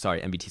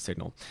 Sorry, MVT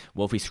signal.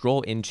 Well, if we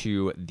scroll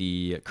into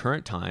the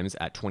current times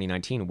at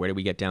 2019, where did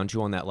we get down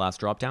to on that last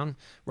drop down?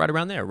 Right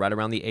around there, right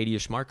around the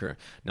 80-ish marker.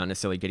 Not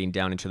necessarily getting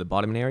down into the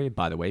bottom area,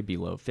 by the way,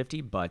 below 50,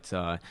 but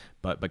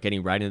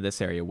getting right into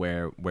this area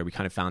where we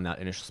kind of found that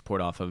initial support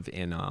off of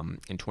in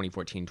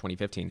 2014,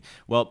 2015.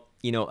 Well,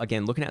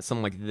 again, looking at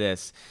something like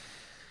this,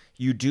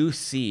 you do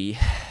see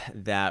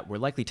that we're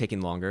likely taking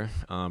longer.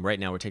 Right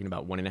now, we're taking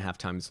about 1.5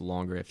 times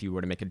longer if you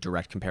were to make a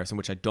direct comparison,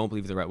 which I don't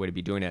believe is the right way to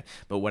be doing it.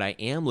 But what I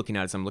am looking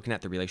at is I'm looking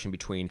at the relation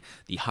between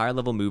the higher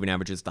level moving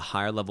averages, the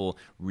higher level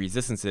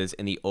resistances,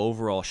 and the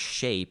overall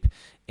shape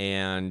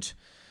and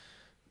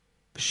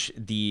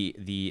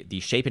the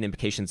shape and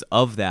implications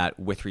of that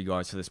with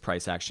regards to this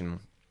price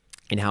action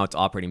and how it's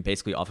operating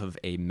basically off of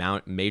a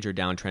major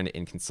downtrend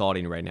in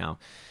consolidating right now.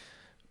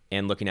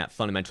 And looking at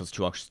fundamentals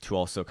to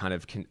also kind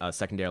of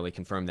secondarily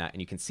confirm that.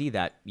 And you can see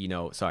that,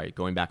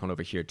 going back on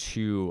over here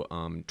to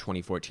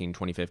 2014,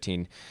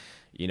 2015,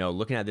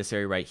 looking at this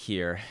area right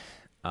here,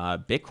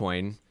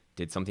 Bitcoin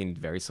did something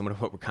very similar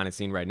to what we're kind of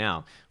seeing right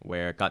now,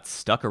 where it got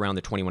stuck around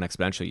the 21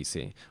 exponential you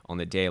see on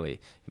the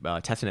daily.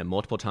 Testing it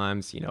multiple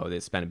times, they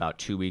spent about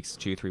 2 weeks,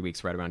 2-3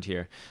 weeks right around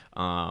here.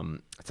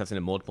 Testing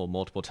it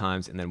multiple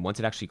times, and then once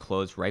it actually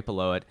closed right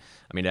below it,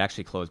 it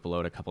actually closed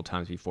below it a couple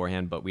times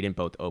beforehand, but we didn't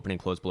both open and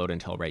close below it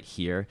until right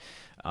here.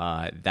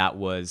 That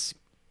was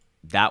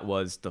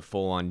the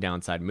full-on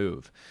downside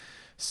move.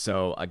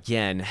 So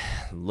again,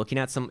 looking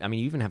at some, you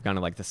even have gone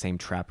to like the same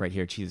trap right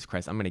here. Jesus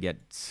Christ, I'm gonna get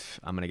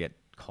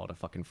called a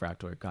fucking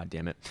fractal. God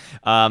damn it.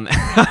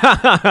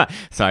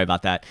 Sorry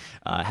about that.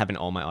 Having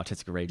all my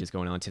autistic rages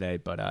going on today,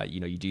 but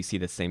you do see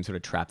the same sort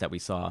of trap that we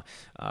saw.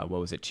 What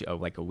was it?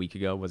 Like a week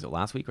ago? Was it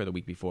last week or the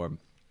week before?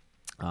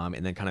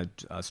 And then kind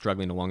of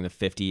struggling along the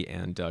 50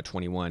 and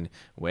 21,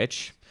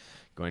 which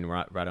going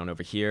right on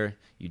over here,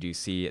 you do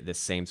see the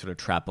same sort of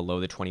trap below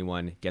the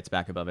 21, gets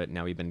back above it.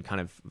 Now we've been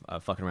kind of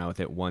fucking around with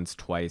it once,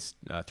 twice,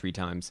 3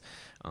 times.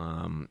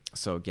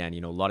 So again,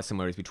 a lot of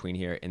similarities between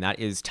here, and that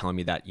is telling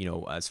me that,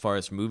 as far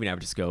as moving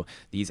averages go,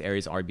 these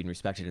areas are being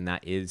respected, and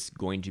that is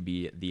going to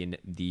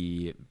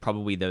be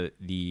probably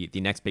the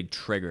next big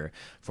trigger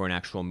for an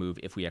actual move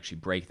if we actually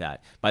break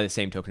that. By the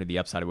same token, to the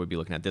upside, I would be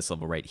looking at this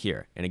level right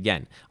here. And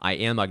again, I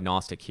am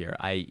agnostic here.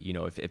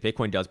 If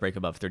Bitcoin does break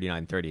above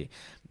 39.30,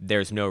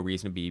 there's no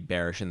reason to be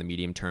bearish in the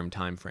medium-term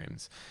time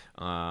frames.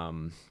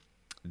 I'd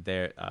have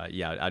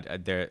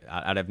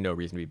no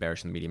reason to be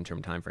bearish in the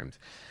medium-term time frames.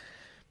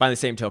 By the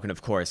same token,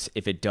 of course,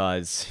 if it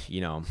does,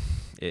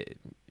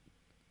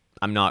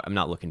 I'm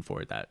not looking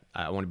for that.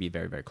 I want to be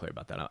very, very clear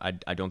about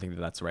that. I don't think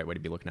that that's the right way to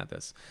be looking at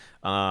this.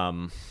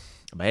 But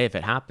hey, if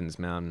it happens,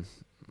 man,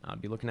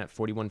 I'd be looking at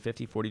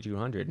 4150,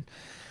 4200.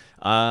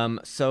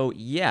 So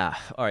yeah,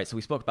 all right. So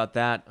we spoke about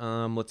that.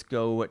 Let's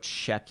go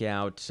check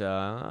out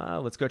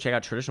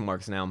traditional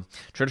markets now.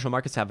 Traditional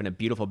markets having a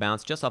beautiful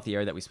bounce just off the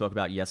area that we spoke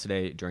about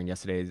yesterday during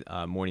yesterday's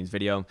morning's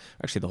video.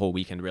 Actually, the whole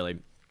weekend really.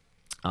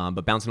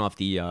 But bouncing off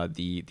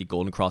the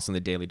golden cross on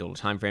the daily dollar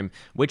time frame,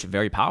 which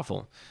very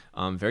powerful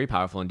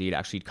indeed.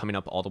 Actually coming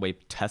up all the way,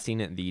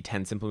 testing the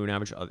 10 simple moving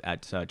average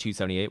at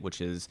 278, which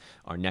is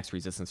our next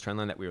resistance trend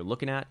line that we were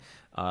looking at.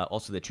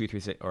 Also the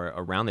 236 or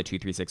around the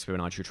 236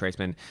 Fibonacci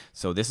retracement.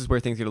 So this is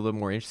where things get a little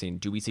more interesting.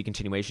 Do we see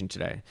continuation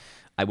today?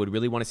 I would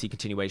really want to see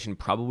continuation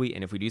probably,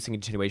 and if we do see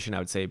continuation, I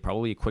would say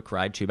probably a quick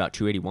ride to about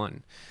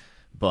 281.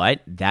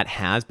 But that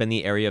has been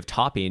the area of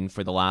topping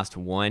for the last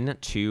 1,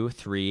 2,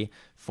 3,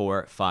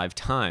 4, 5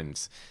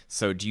 times.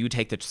 So do you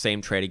take the same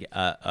trade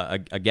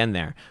again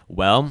there?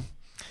 Well,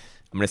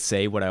 I'm going to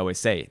say what I always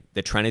say.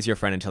 The trend is your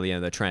friend until the end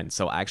of the trend.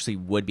 So I actually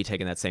would be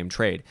taking that same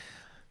trade.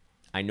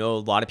 I know a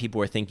lot of people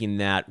were thinking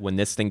that when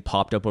this thing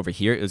popped up over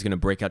here, it was going to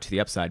break out to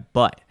the upside.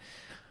 But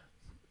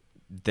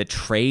the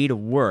trade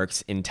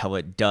works until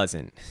it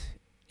doesn't.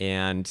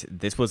 And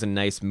this was a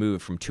nice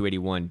move from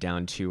 281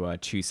 down to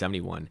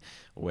 271,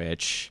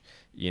 which,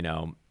 you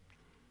know,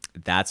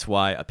 that's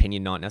why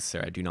opinion not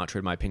necessary. I do not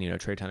trade my opinion. I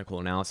trade technical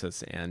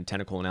analysis, and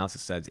technical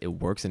analysis says it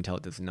works until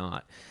it does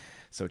not.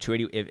 So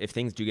 280, if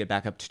things do get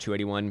back up to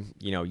 281,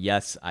 you know,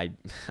 yes, I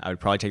would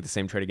probably take the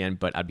same trade again,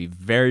 but I'd be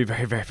very,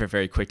 very, very, very,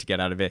 very quick to get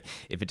out of it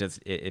if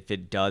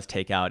it does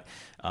take out,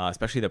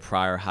 especially the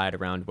prior high at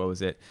around, what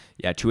was it?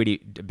 Yeah,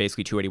 280,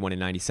 basically 281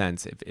 and 90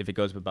 cents. If it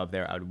goes above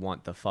there, I would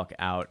want the fuck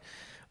out.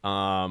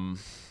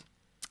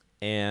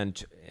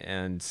 And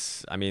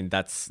I mean,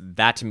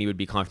 that to me would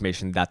be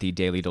confirmation that the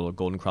daily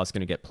golden cross is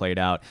going to get played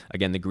out.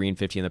 Again, the green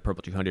 50 and the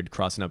purple 200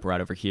 crossing up right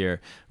over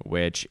here,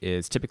 which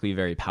is typically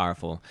very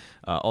powerful.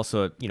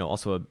 Also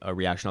a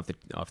reaction off the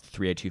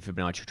 382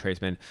 Fibonacci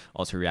retracement,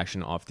 also a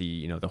reaction off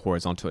the the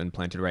horizontal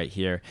implanted right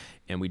here.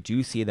 And we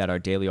do see that our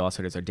daily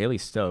oscillators, our daily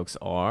Stokes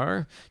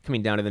are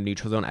coming down to the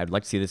neutral zone. I'd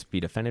like to see this be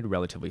defended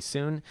relatively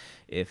soon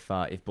if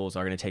bulls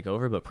are going to take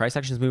over, but price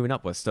action is moving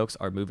up while Stokes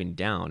are moving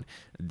down.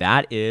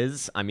 That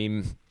is, I mean,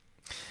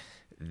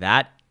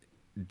 that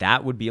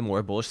would be a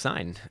more bullish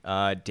sign.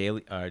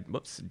 Daily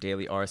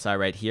RSI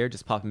right here,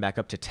 just popping back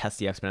up to test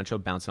the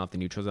exponential, bouncing off the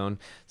neutral zone.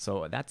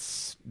 So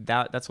that's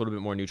a little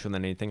bit more neutral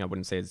than anything. I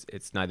wouldn't say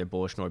it's neither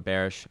bullish nor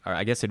bearish. Or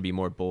I guess it'd be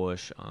more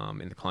bullish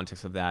in the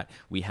context of that.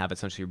 We have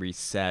essentially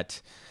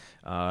reset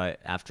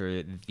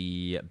after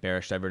the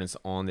bearish divergence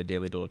on the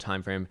daily dollar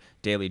time frame.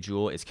 Daily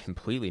Joule is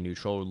completely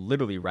neutral,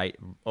 literally right.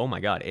 Oh my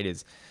God, it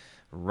is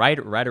right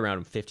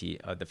around 50,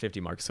 the 50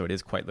 mark. So it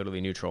is quite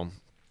literally neutral.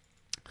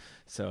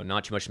 So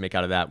not too much to make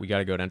out of that. We got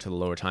to go down to the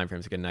lower time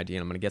frames to get an idea.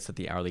 And I'm going to guess that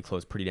the hourly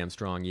closed pretty damn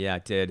strong. Yeah,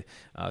 it did.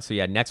 So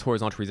yeah, next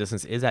horizontal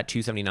resistance is at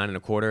 279 and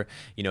a quarter.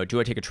 You know, do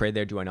I take a trade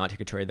there? Do I not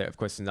take a trade there? Of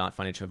course, it's not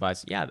financial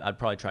advice. Yeah, I'd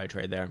probably try a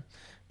trade there,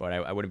 but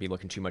I wouldn't be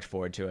looking too much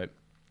forward to it.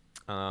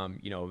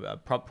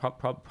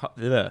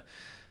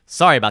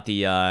 Sorry about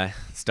the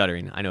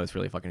stuttering. I know it's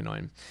really fucking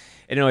annoying.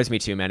 It annoys me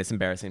too, man. It's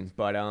embarrassing.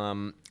 But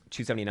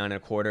 279 and a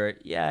quarter.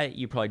 Yeah,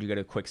 you probably do get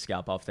a quick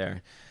scalp off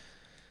there.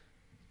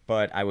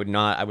 But I would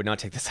not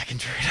take the second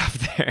trade off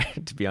there,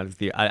 to be honest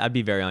with you. I'd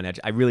be very on edge.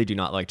 I really do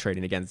not like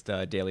trading against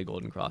daily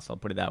golden cross. I'll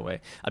put it that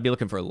way. I'd be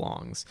looking for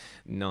longs,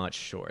 not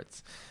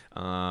shorts.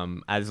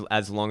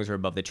 As long as we're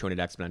above the 200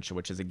 exponential,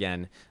 which is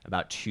again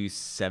about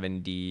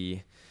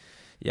 270.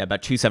 Yeah,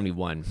 about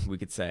 271, we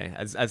could say.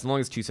 As long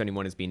as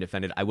 271 is being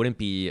defended, I wouldn't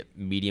be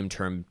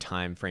medium-term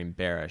time frame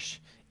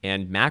bearish.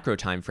 And macro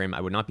time frame,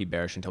 I would not be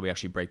bearish until we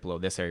actually break below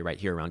this area right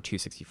here around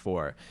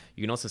 264.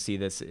 You can also see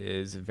this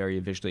is very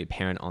visually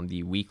apparent on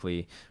the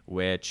weekly,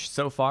 which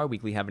so far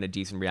weekly having a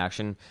decent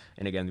reaction.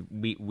 And again,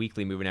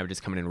 weekly moving average is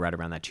coming in right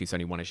around that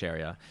 271-ish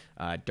area.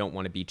 Don't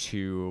want to be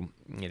too,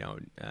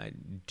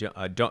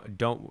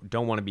 don't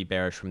want to be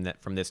bearish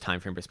from this time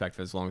frame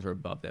perspective as long as we're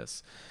above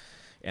this.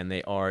 And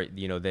they are,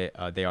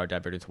 they are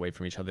divergent away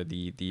from each other,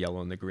 the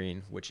yellow and the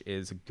green, which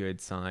is a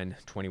good sign.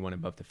 21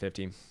 above the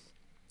 50.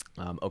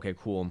 Okay,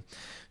 cool.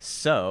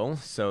 So,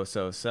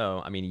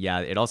 I mean, yeah,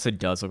 it also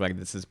does look like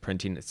this is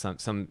printing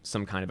some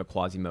kind of a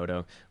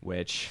Quasimodo,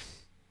 which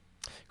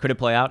could it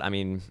play out? I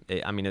mean,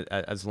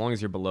 as long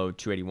as you're below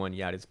 281,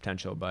 yeah, it is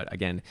potential. But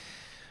again,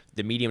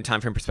 the medium time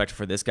frame perspective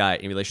for this guy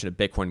in relation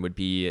to Bitcoin would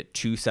be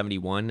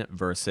 271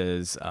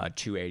 versus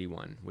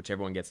 281,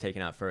 whichever one gets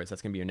taken out first.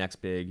 That's gonna be your next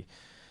big,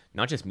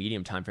 not just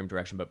medium time frame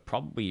direction, but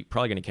probably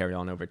going to carry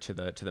on over to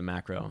the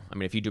macro. I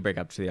mean, if you do break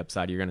up to the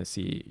upside, you're going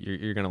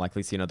to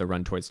likely see another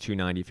run towards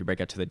 290. If you break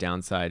out to the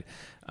downside,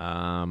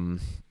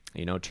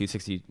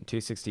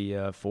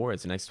 264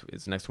 is the next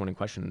one in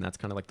question, and that's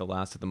kind of like the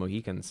last of the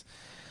Mohicans.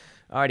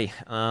 Alrighty,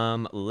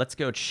 let's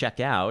go check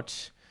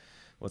out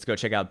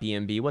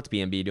BNB. What's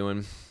BNB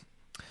doing?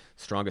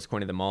 Strongest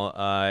coin of them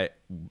all.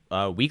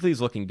 Weekly is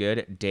looking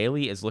good.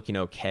 Daily is looking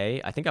okay.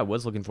 I think I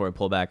was looking for a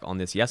pullback on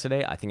this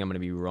yesterday. I think I'm going to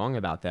be wrong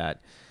about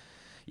that.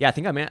 Yeah, I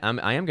think I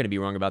am going to be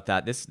wrong about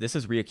that. This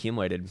is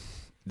reaccumulated.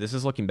 This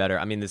is looking better.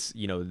 I mean, this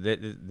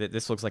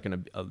this looks like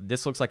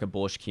this looks like a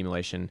bullish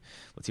accumulation.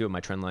 Let's see what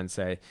my trend lines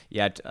say.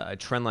 Yeah,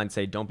 trend lines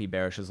say don't be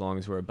bearish as long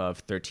as we're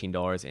above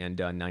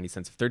 $13.90.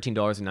 If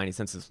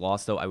 $13.90 is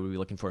lost, though, I would be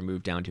looking for a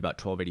move down to about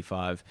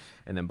 12.85,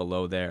 and then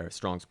below there,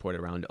 strong support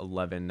around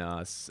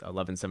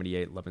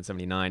 11.78,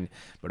 11.79.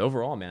 But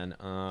overall, man,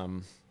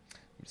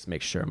 just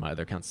make sure my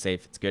other account's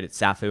safe. It's good. It's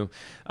Safu.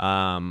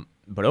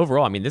 But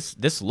overall, I mean,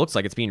 this looks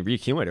like it's being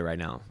reaccumulated right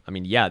now. I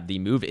mean, yeah, the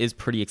move is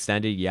pretty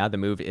extended. Yeah, the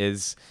move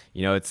is,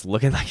 it's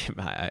looking like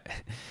I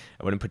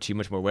wouldn't put too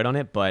much more weight on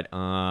it, but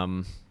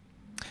no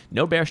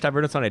bearish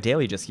divergence on a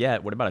daily just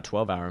yet. What about a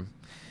 12-hour?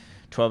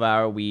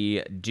 12-hour,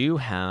 we do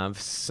have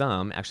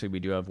some. Actually, we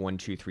do have 1,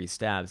 2, 3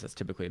 stabs. That's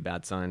typically a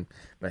bad sign.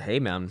 But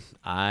hey, man,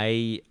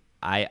 I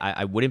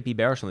wouldn't be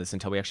bearish on this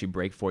until we actually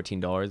break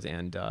 $14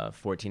 and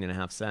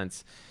 14.5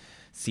 cents.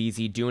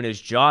 CZ doing his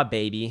job,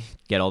 baby.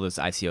 Get all those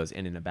ICOs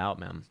in and about,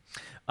 man.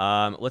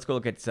 Let's go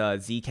look at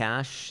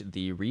Zcash,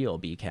 the real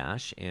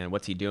Bcash, and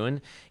what's he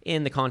doing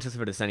in the context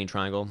of a descending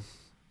triangle.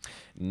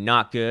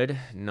 Not good.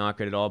 Not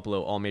good at all.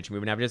 Below all major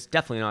moving averages.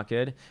 Definitely not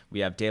good. We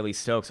have daily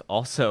Stokes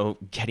also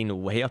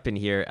getting way up in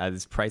here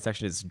as price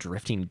action is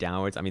drifting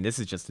downwards. I mean, this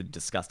is just a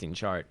disgusting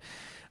chart.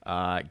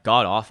 God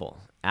awful.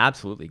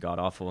 Absolutely god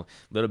awful. A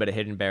little bit of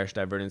hidden bearish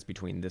divergence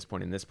between this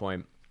point and this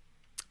point.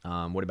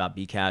 What about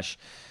Bcash?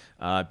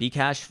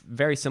 Bcash,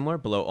 very similar,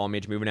 below all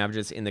major moving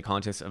averages in the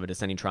context of a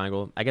descending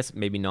triangle. I guess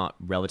maybe not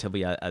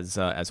relatively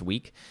as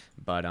weak,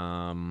 but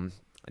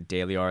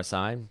daily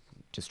RSI,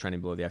 just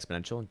trending below the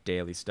exponential.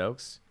 Daily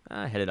Stokes,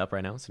 headed up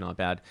right now, so not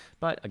bad.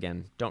 But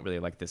again, don't really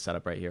like this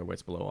setup right here where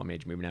it's below all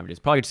major moving averages.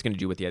 Probably just going to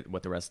do what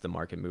the rest of the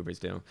market movers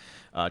do.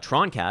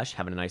 Tron Cash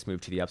having a nice move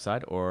to the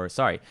upside, or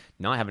sorry,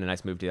 not having a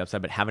nice move to the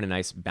upside, but having a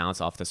nice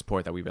bounce off the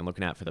support that we've been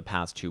looking at for the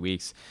past 2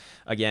 weeks.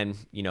 Again,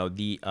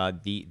 the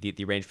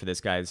range for this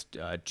guy is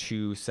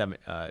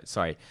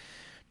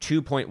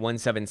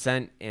 2.17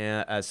 cent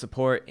as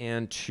support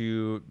and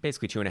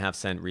basically 2.5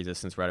 cent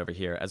resistance right over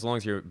here. As long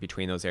as you're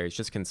between those areas,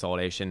 just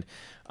consolidation.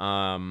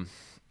 I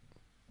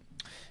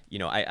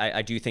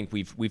do think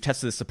we've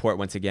tested the support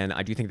once again.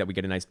 I do think that we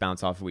get a nice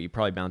bounce off. We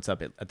probably bounce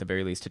up at the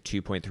very least to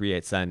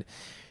 2.38 cent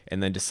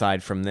and then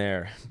decide from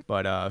there.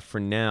 But for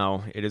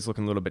now, it is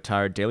looking a little bit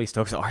tired. Daily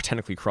Stokes are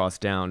technically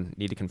crossed down.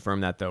 Need to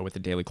confirm that, though, with the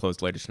daily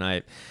close later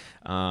tonight.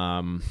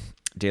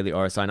 Daily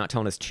RSI not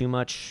telling us too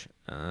much.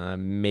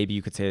 Maybe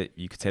you could say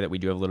that we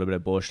do have a little bit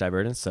of bullish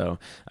divergence. So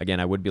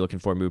again, I would be looking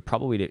for a move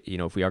probably to,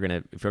 if we're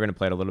gonna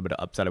play it a little bit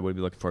of upside, I would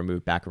be looking for a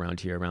move back around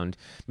here, around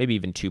maybe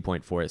even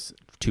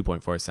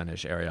 2.4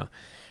 cent-ish area.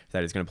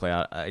 That is going to play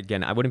out.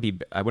 Again, I wouldn't be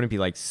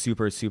like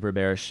super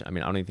bearish. I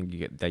mean, I don't even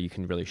think that you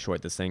can really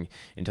short this thing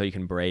until you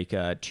can break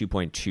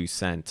 2.2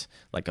 cent,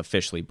 like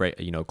officially break,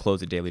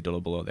 close the daily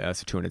little below there.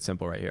 That's a 200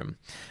 simple right here.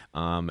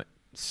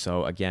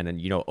 So again,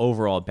 and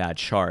overall bad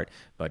chart,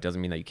 but it doesn't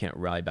mean that you can't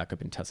rally back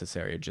up and test this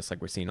area, just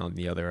like we're seeing on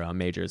the other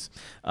majors.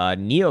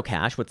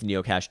 Neocash, what's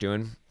Neocash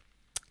doing?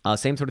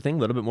 Same sort of thing, a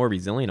little bit more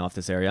resilient off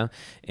this area,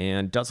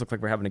 and does look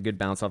like we're having a good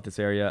bounce off this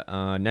area.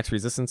 Next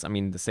resistance, I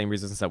mean, the same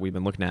resistance that we've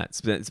been looking at.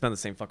 It's been the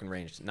same fucking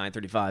range,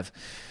 935.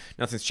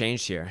 Nothing's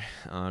changed here.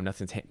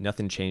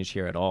 Nothing changed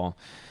here at all.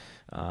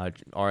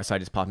 RSI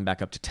just popping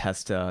back up to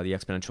test the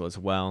exponential as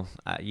well.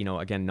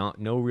 Again,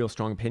 no real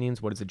strong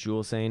opinions. What is the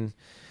Jewel saying?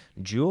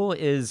 Jewel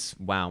is,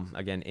 wow,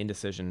 again,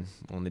 indecision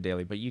on the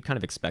daily, but you kind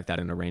of expect that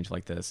in a range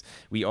like this.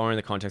 We are in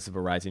the context of a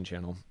rising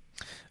channel.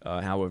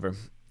 However,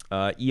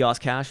 EOS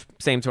Cash,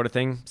 same sort of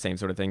thing.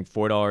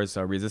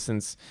 $4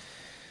 resistance,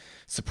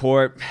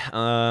 support,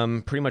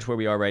 pretty much where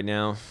we are right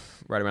now,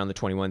 right around the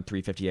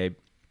 21,358.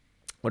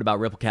 What about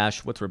Ripple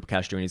Cash? What's Ripple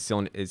Cash doing? Is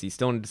he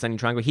still in a descending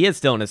triangle? He is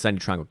still in a descending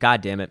triangle.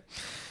 God damn it.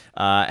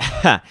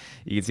 You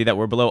can see that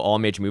we're below all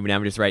major moving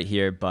averages right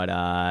here, but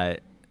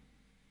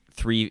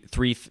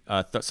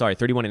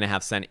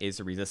 31.5 cent is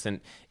a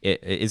resistance.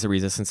 It is a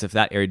resistance. If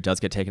that area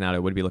does get taken out, I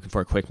would be looking for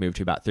a quick move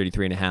to about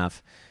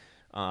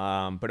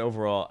 33.5. But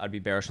overall, I'd be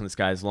bearish on this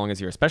guy as long as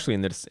you're, especially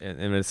in the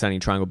descending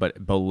triangle,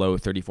 but below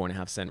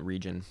 34.5 cent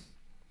region.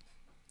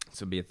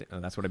 So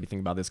that's what I'd be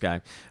thinking about this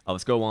guy.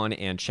 Let's go on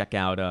and check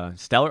out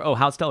Stellar. Oh,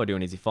 how's Stellar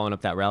doing? Is he following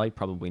up that rally?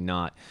 Probably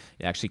not.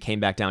 It actually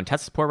came back down,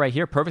 tested support right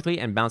here perfectly,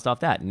 and bounced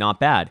off that. Not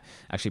bad.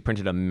 Actually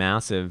printed a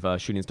massive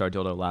shooting star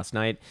dildo last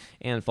night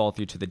and fall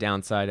through to the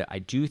downside. I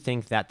do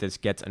think that this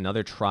gets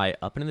another try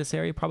up into this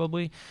area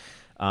probably.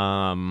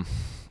 Do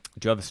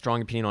you have a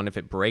strong opinion on if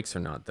it breaks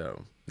or not,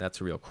 though? That's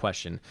a real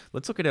question.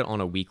 Let's look at it on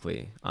a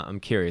weekly.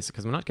 I'm curious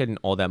because I'm not getting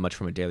all that much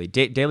from a daily.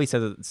 Daily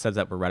says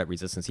that we're right at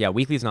resistance. Yeah,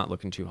 weekly's not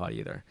looking too hot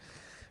either.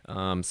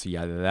 So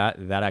yeah,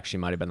 that actually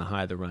might have been the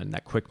high of the run.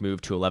 That quick move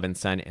to 11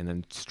 cent and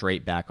then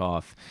straight back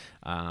off.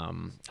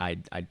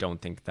 I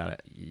don't think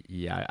that.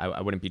 Yeah,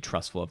 I wouldn't be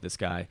trustful of this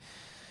guy.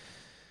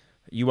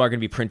 You are going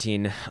to be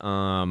printing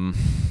an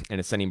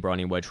ascending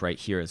broadening wedge right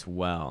here as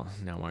well.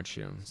 Now, aren't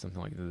you?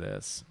 Something like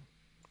this.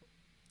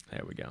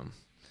 There we go.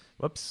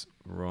 Whoops,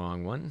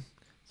 wrong one.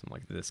 Something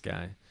like this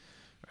guy.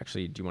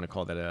 Actually, do you want to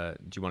call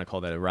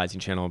that a rising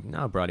channel?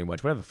 No, broadening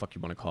wedge, whatever the fuck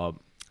you want to call it.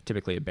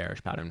 typically a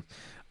bearish pattern.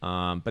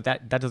 But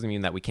that doesn't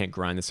mean that we can't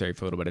grind this area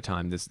for a little bit of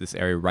time. This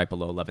area right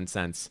below 11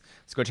 cents.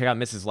 Let's go check out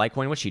Mrs.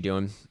 Litecoin. What's she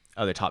doing?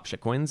 Other top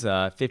shitcoins,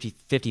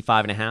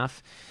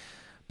 55.5.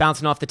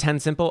 Bouncing off the 10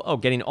 simple. Oh,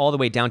 getting all the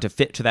way down to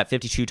that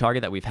 52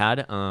 target that we've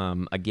had.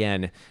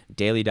 Again,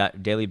 daily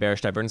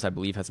bearish divergence, I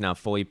believe, has now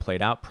fully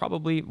played out.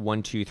 Probably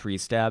 1, 2, 3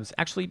 stabs.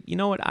 Actually, you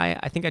know what?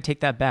 I think I take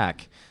that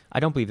back. I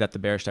don't believe that the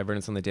bearish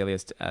divergence on the daily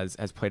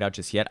has played out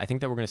just yet. I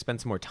think that we're going to spend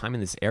some more time in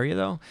this area,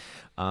 though.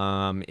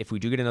 If we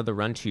do get another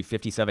run to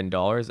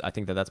 $57, I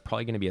think that that's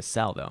probably going to be a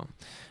sell, though.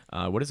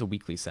 What does a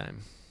weekly say?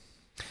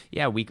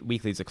 Yeah,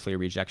 weekly is a clear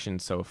rejection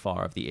so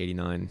far of the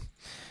 89.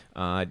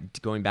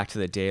 Going back to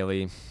the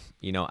daily,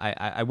 you know,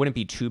 I wouldn't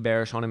be too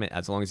bearish on him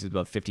as long as he's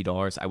above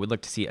 $50. I would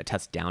look to see a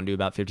test down to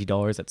about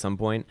 $50 at some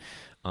point.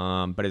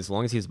 But as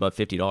long as he's above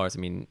 $50, I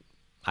mean,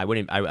 I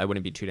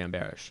wouldn't be too damn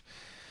bearish.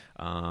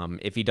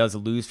 If he does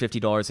lose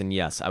 $50, then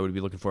yes, I would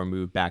be looking for a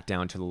move back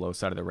down to the low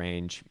side of the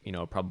range. You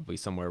know, probably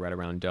somewhere right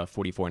around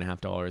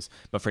 $44.50.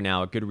 But for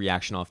now, a good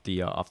reaction off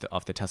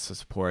the Tesla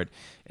support,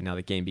 and now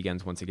the game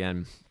begins once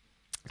again.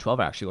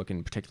 12 actually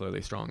looking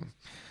particularly strong.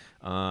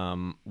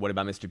 What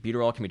about Mr.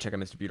 Buterol? Can we check out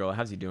Mr. Buterol?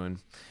 How's he doing?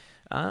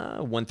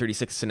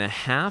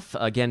 136.5.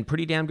 Again,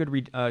 pretty damn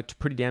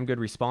good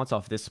response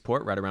off this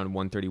support, right around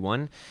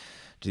 131.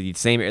 To the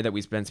same area that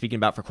we've been speaking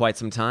about for quite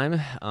some time.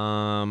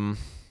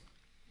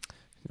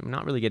 I'm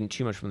not really getting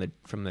too much from the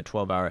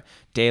 12-hour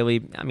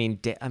daily. I mean,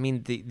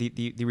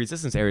 the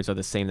resistance areas are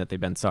the same that they've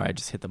been. Sorry, I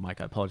just hit the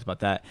mic. I apologize about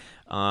that.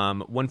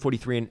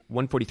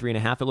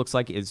 143.5. It looks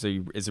like is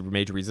a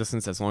major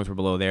resistance. As long as we're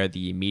below there,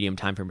 the medium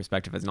time frame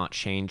perspective has not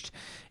changed.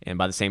 And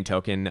by the same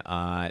token,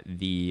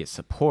 the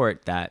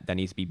support that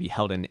needs to be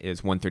held in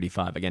is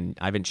 135. Again,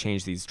 I haven't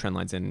changed these trend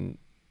lines in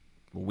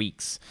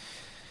weeks.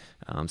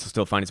 So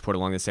still finding support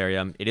along this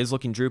area. It is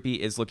looking droopy,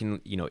 is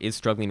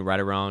struggling right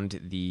around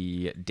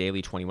the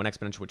daily 21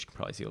 exponential, which you can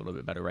probably see a little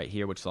bit better right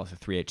here, which is also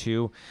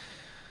 382.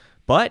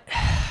 But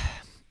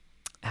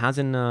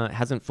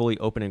hasn't fully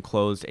opened and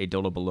closed a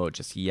dodo below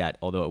just yet,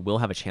 although it will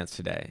have a chance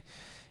today.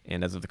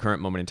 And as of the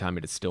current moment in time,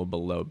 it is still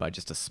below by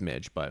just a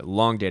smidge, but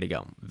long day to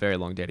go. Very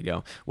long day to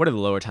go. What do the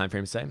lower time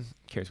frames say?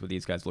 Curious what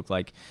these guys look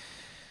like.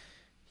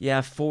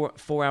 Yeah, 4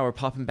 hour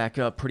popping back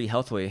up pretty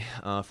healthily.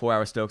 4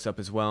 hour Stokes up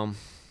as well.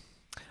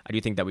 I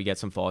do think that we get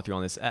some follow through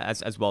on this,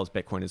 as well as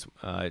Bitcoin is,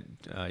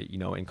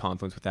 in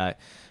confluence with that.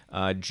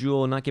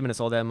 Jewel not giving us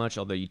all that much,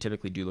 although you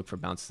typically do look for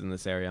bounces in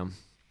this area.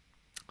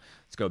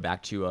 Let's go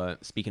back to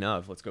speaking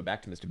of. Let's go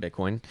back to Mr.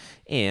 Bitcoin,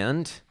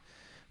 and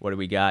what do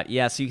we got?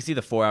 Yeah, so you can see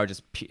the 4 hour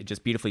just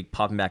beautifully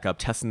popping back up,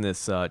 testing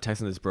this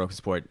broken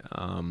support.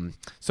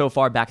 So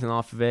far backing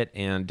off of it,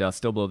 and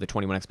still below the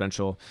 21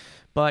 exponential.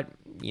 But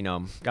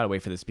gotta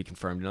wait for this to be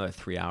confirmed. Another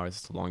 3 hours.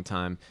 It's a long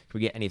time. Can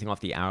we get anything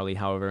off the hourly?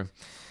 However,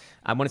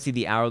 I want to see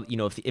the hour.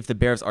 If the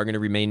bears are going to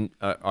remain,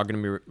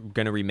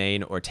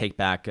 or take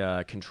back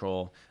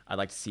control, I'd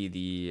like to see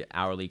the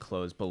hourly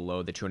close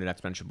below the 200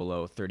 exponential,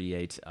 below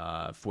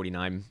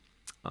 38.49.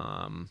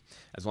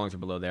 As long as we're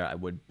below there,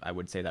 I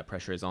would say that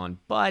pressure is on.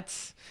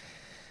 But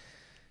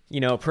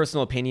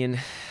personal opinion,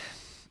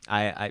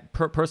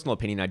 personal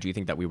opinion, I do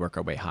think that we work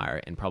our way higher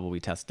and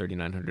probably test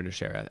 3,900 a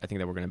share. I think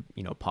that we're going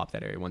to pop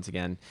that area once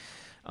again.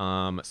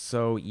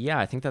 So yeah,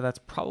 I think that that's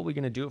probably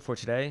going to do it for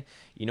today.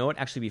 You know what?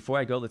 Actually, before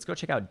I go, let's go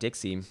check out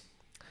Dixie.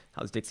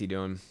 How's Dixie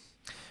doing?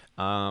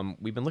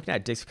 We've been looking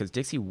at Dixie because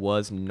Dixie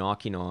was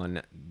knocking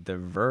on the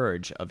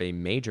verge of a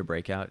major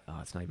breakout. Oh,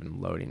 it's not even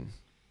loading.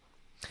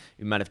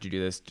 We might have to do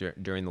this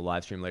during the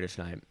live stream later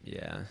tonight.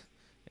 Yeah,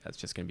 it's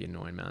just going to be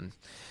annoying, man.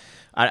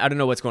 I don't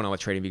know what's going on with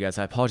trading, you guys.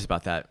 I apologize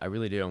about that. I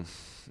really do.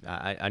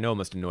 I know it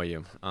must annoy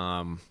you,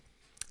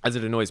 as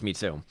it annoys me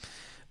too.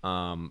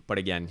 But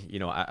again,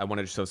 I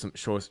wanted to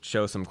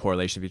show some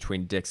correlation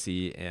between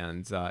Dixie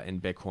and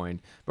Bitcoin.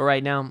 But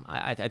right now,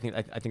 I think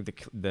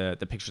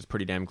the picture is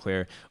pretty damn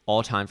clear.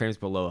 All time frames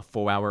below a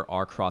 4 hour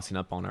are crossing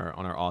up on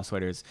our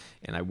oscillators,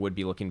 and I would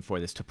be looking for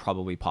this to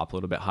probably pop a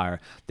little bit higher.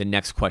 The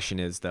next question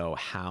is though,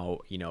 how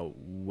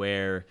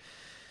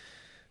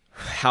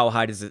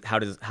high does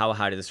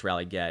this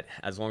rally get?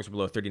 As long as we're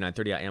below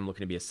 39.30, I am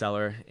looking to be a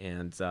seller,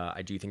 and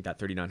I do think that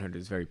 3,900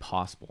 is very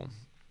possible.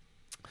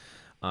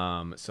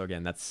 So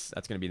again, that's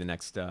going to be the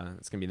next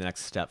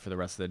step for the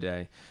rest of the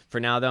day.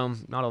 For now, though,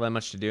 not all that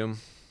much to do.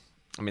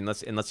 I mean,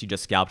 unless you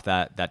just scalped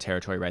that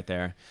territory right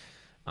there.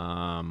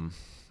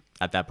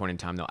 At that point in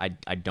time, though, I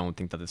don't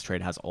think that this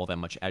trade has all that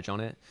much edge on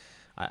it.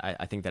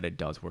 I think that it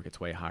does work its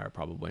way higher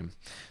probably.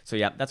 So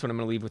yeah, that's what I'm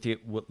going to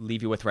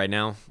leave you with right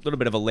now. A little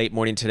bit of a early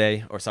morning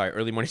today,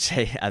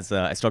 as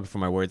I struggled for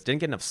my words. Didn't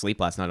get enough sleep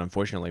last night,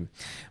 unfortunately,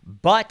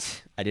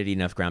 but I did eat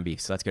enough ground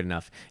beef, so that's good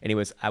enough.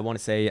 Anyways, I want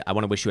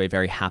to wish you a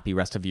very happy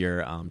rest of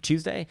your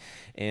Tuesday,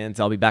 and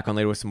I'll be back on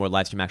later with some more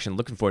live stream action.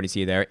 Looking forward to see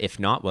you there. If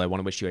not, well, I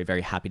want to wish you a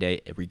very happy day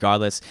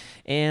regardless,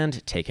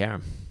 and take care.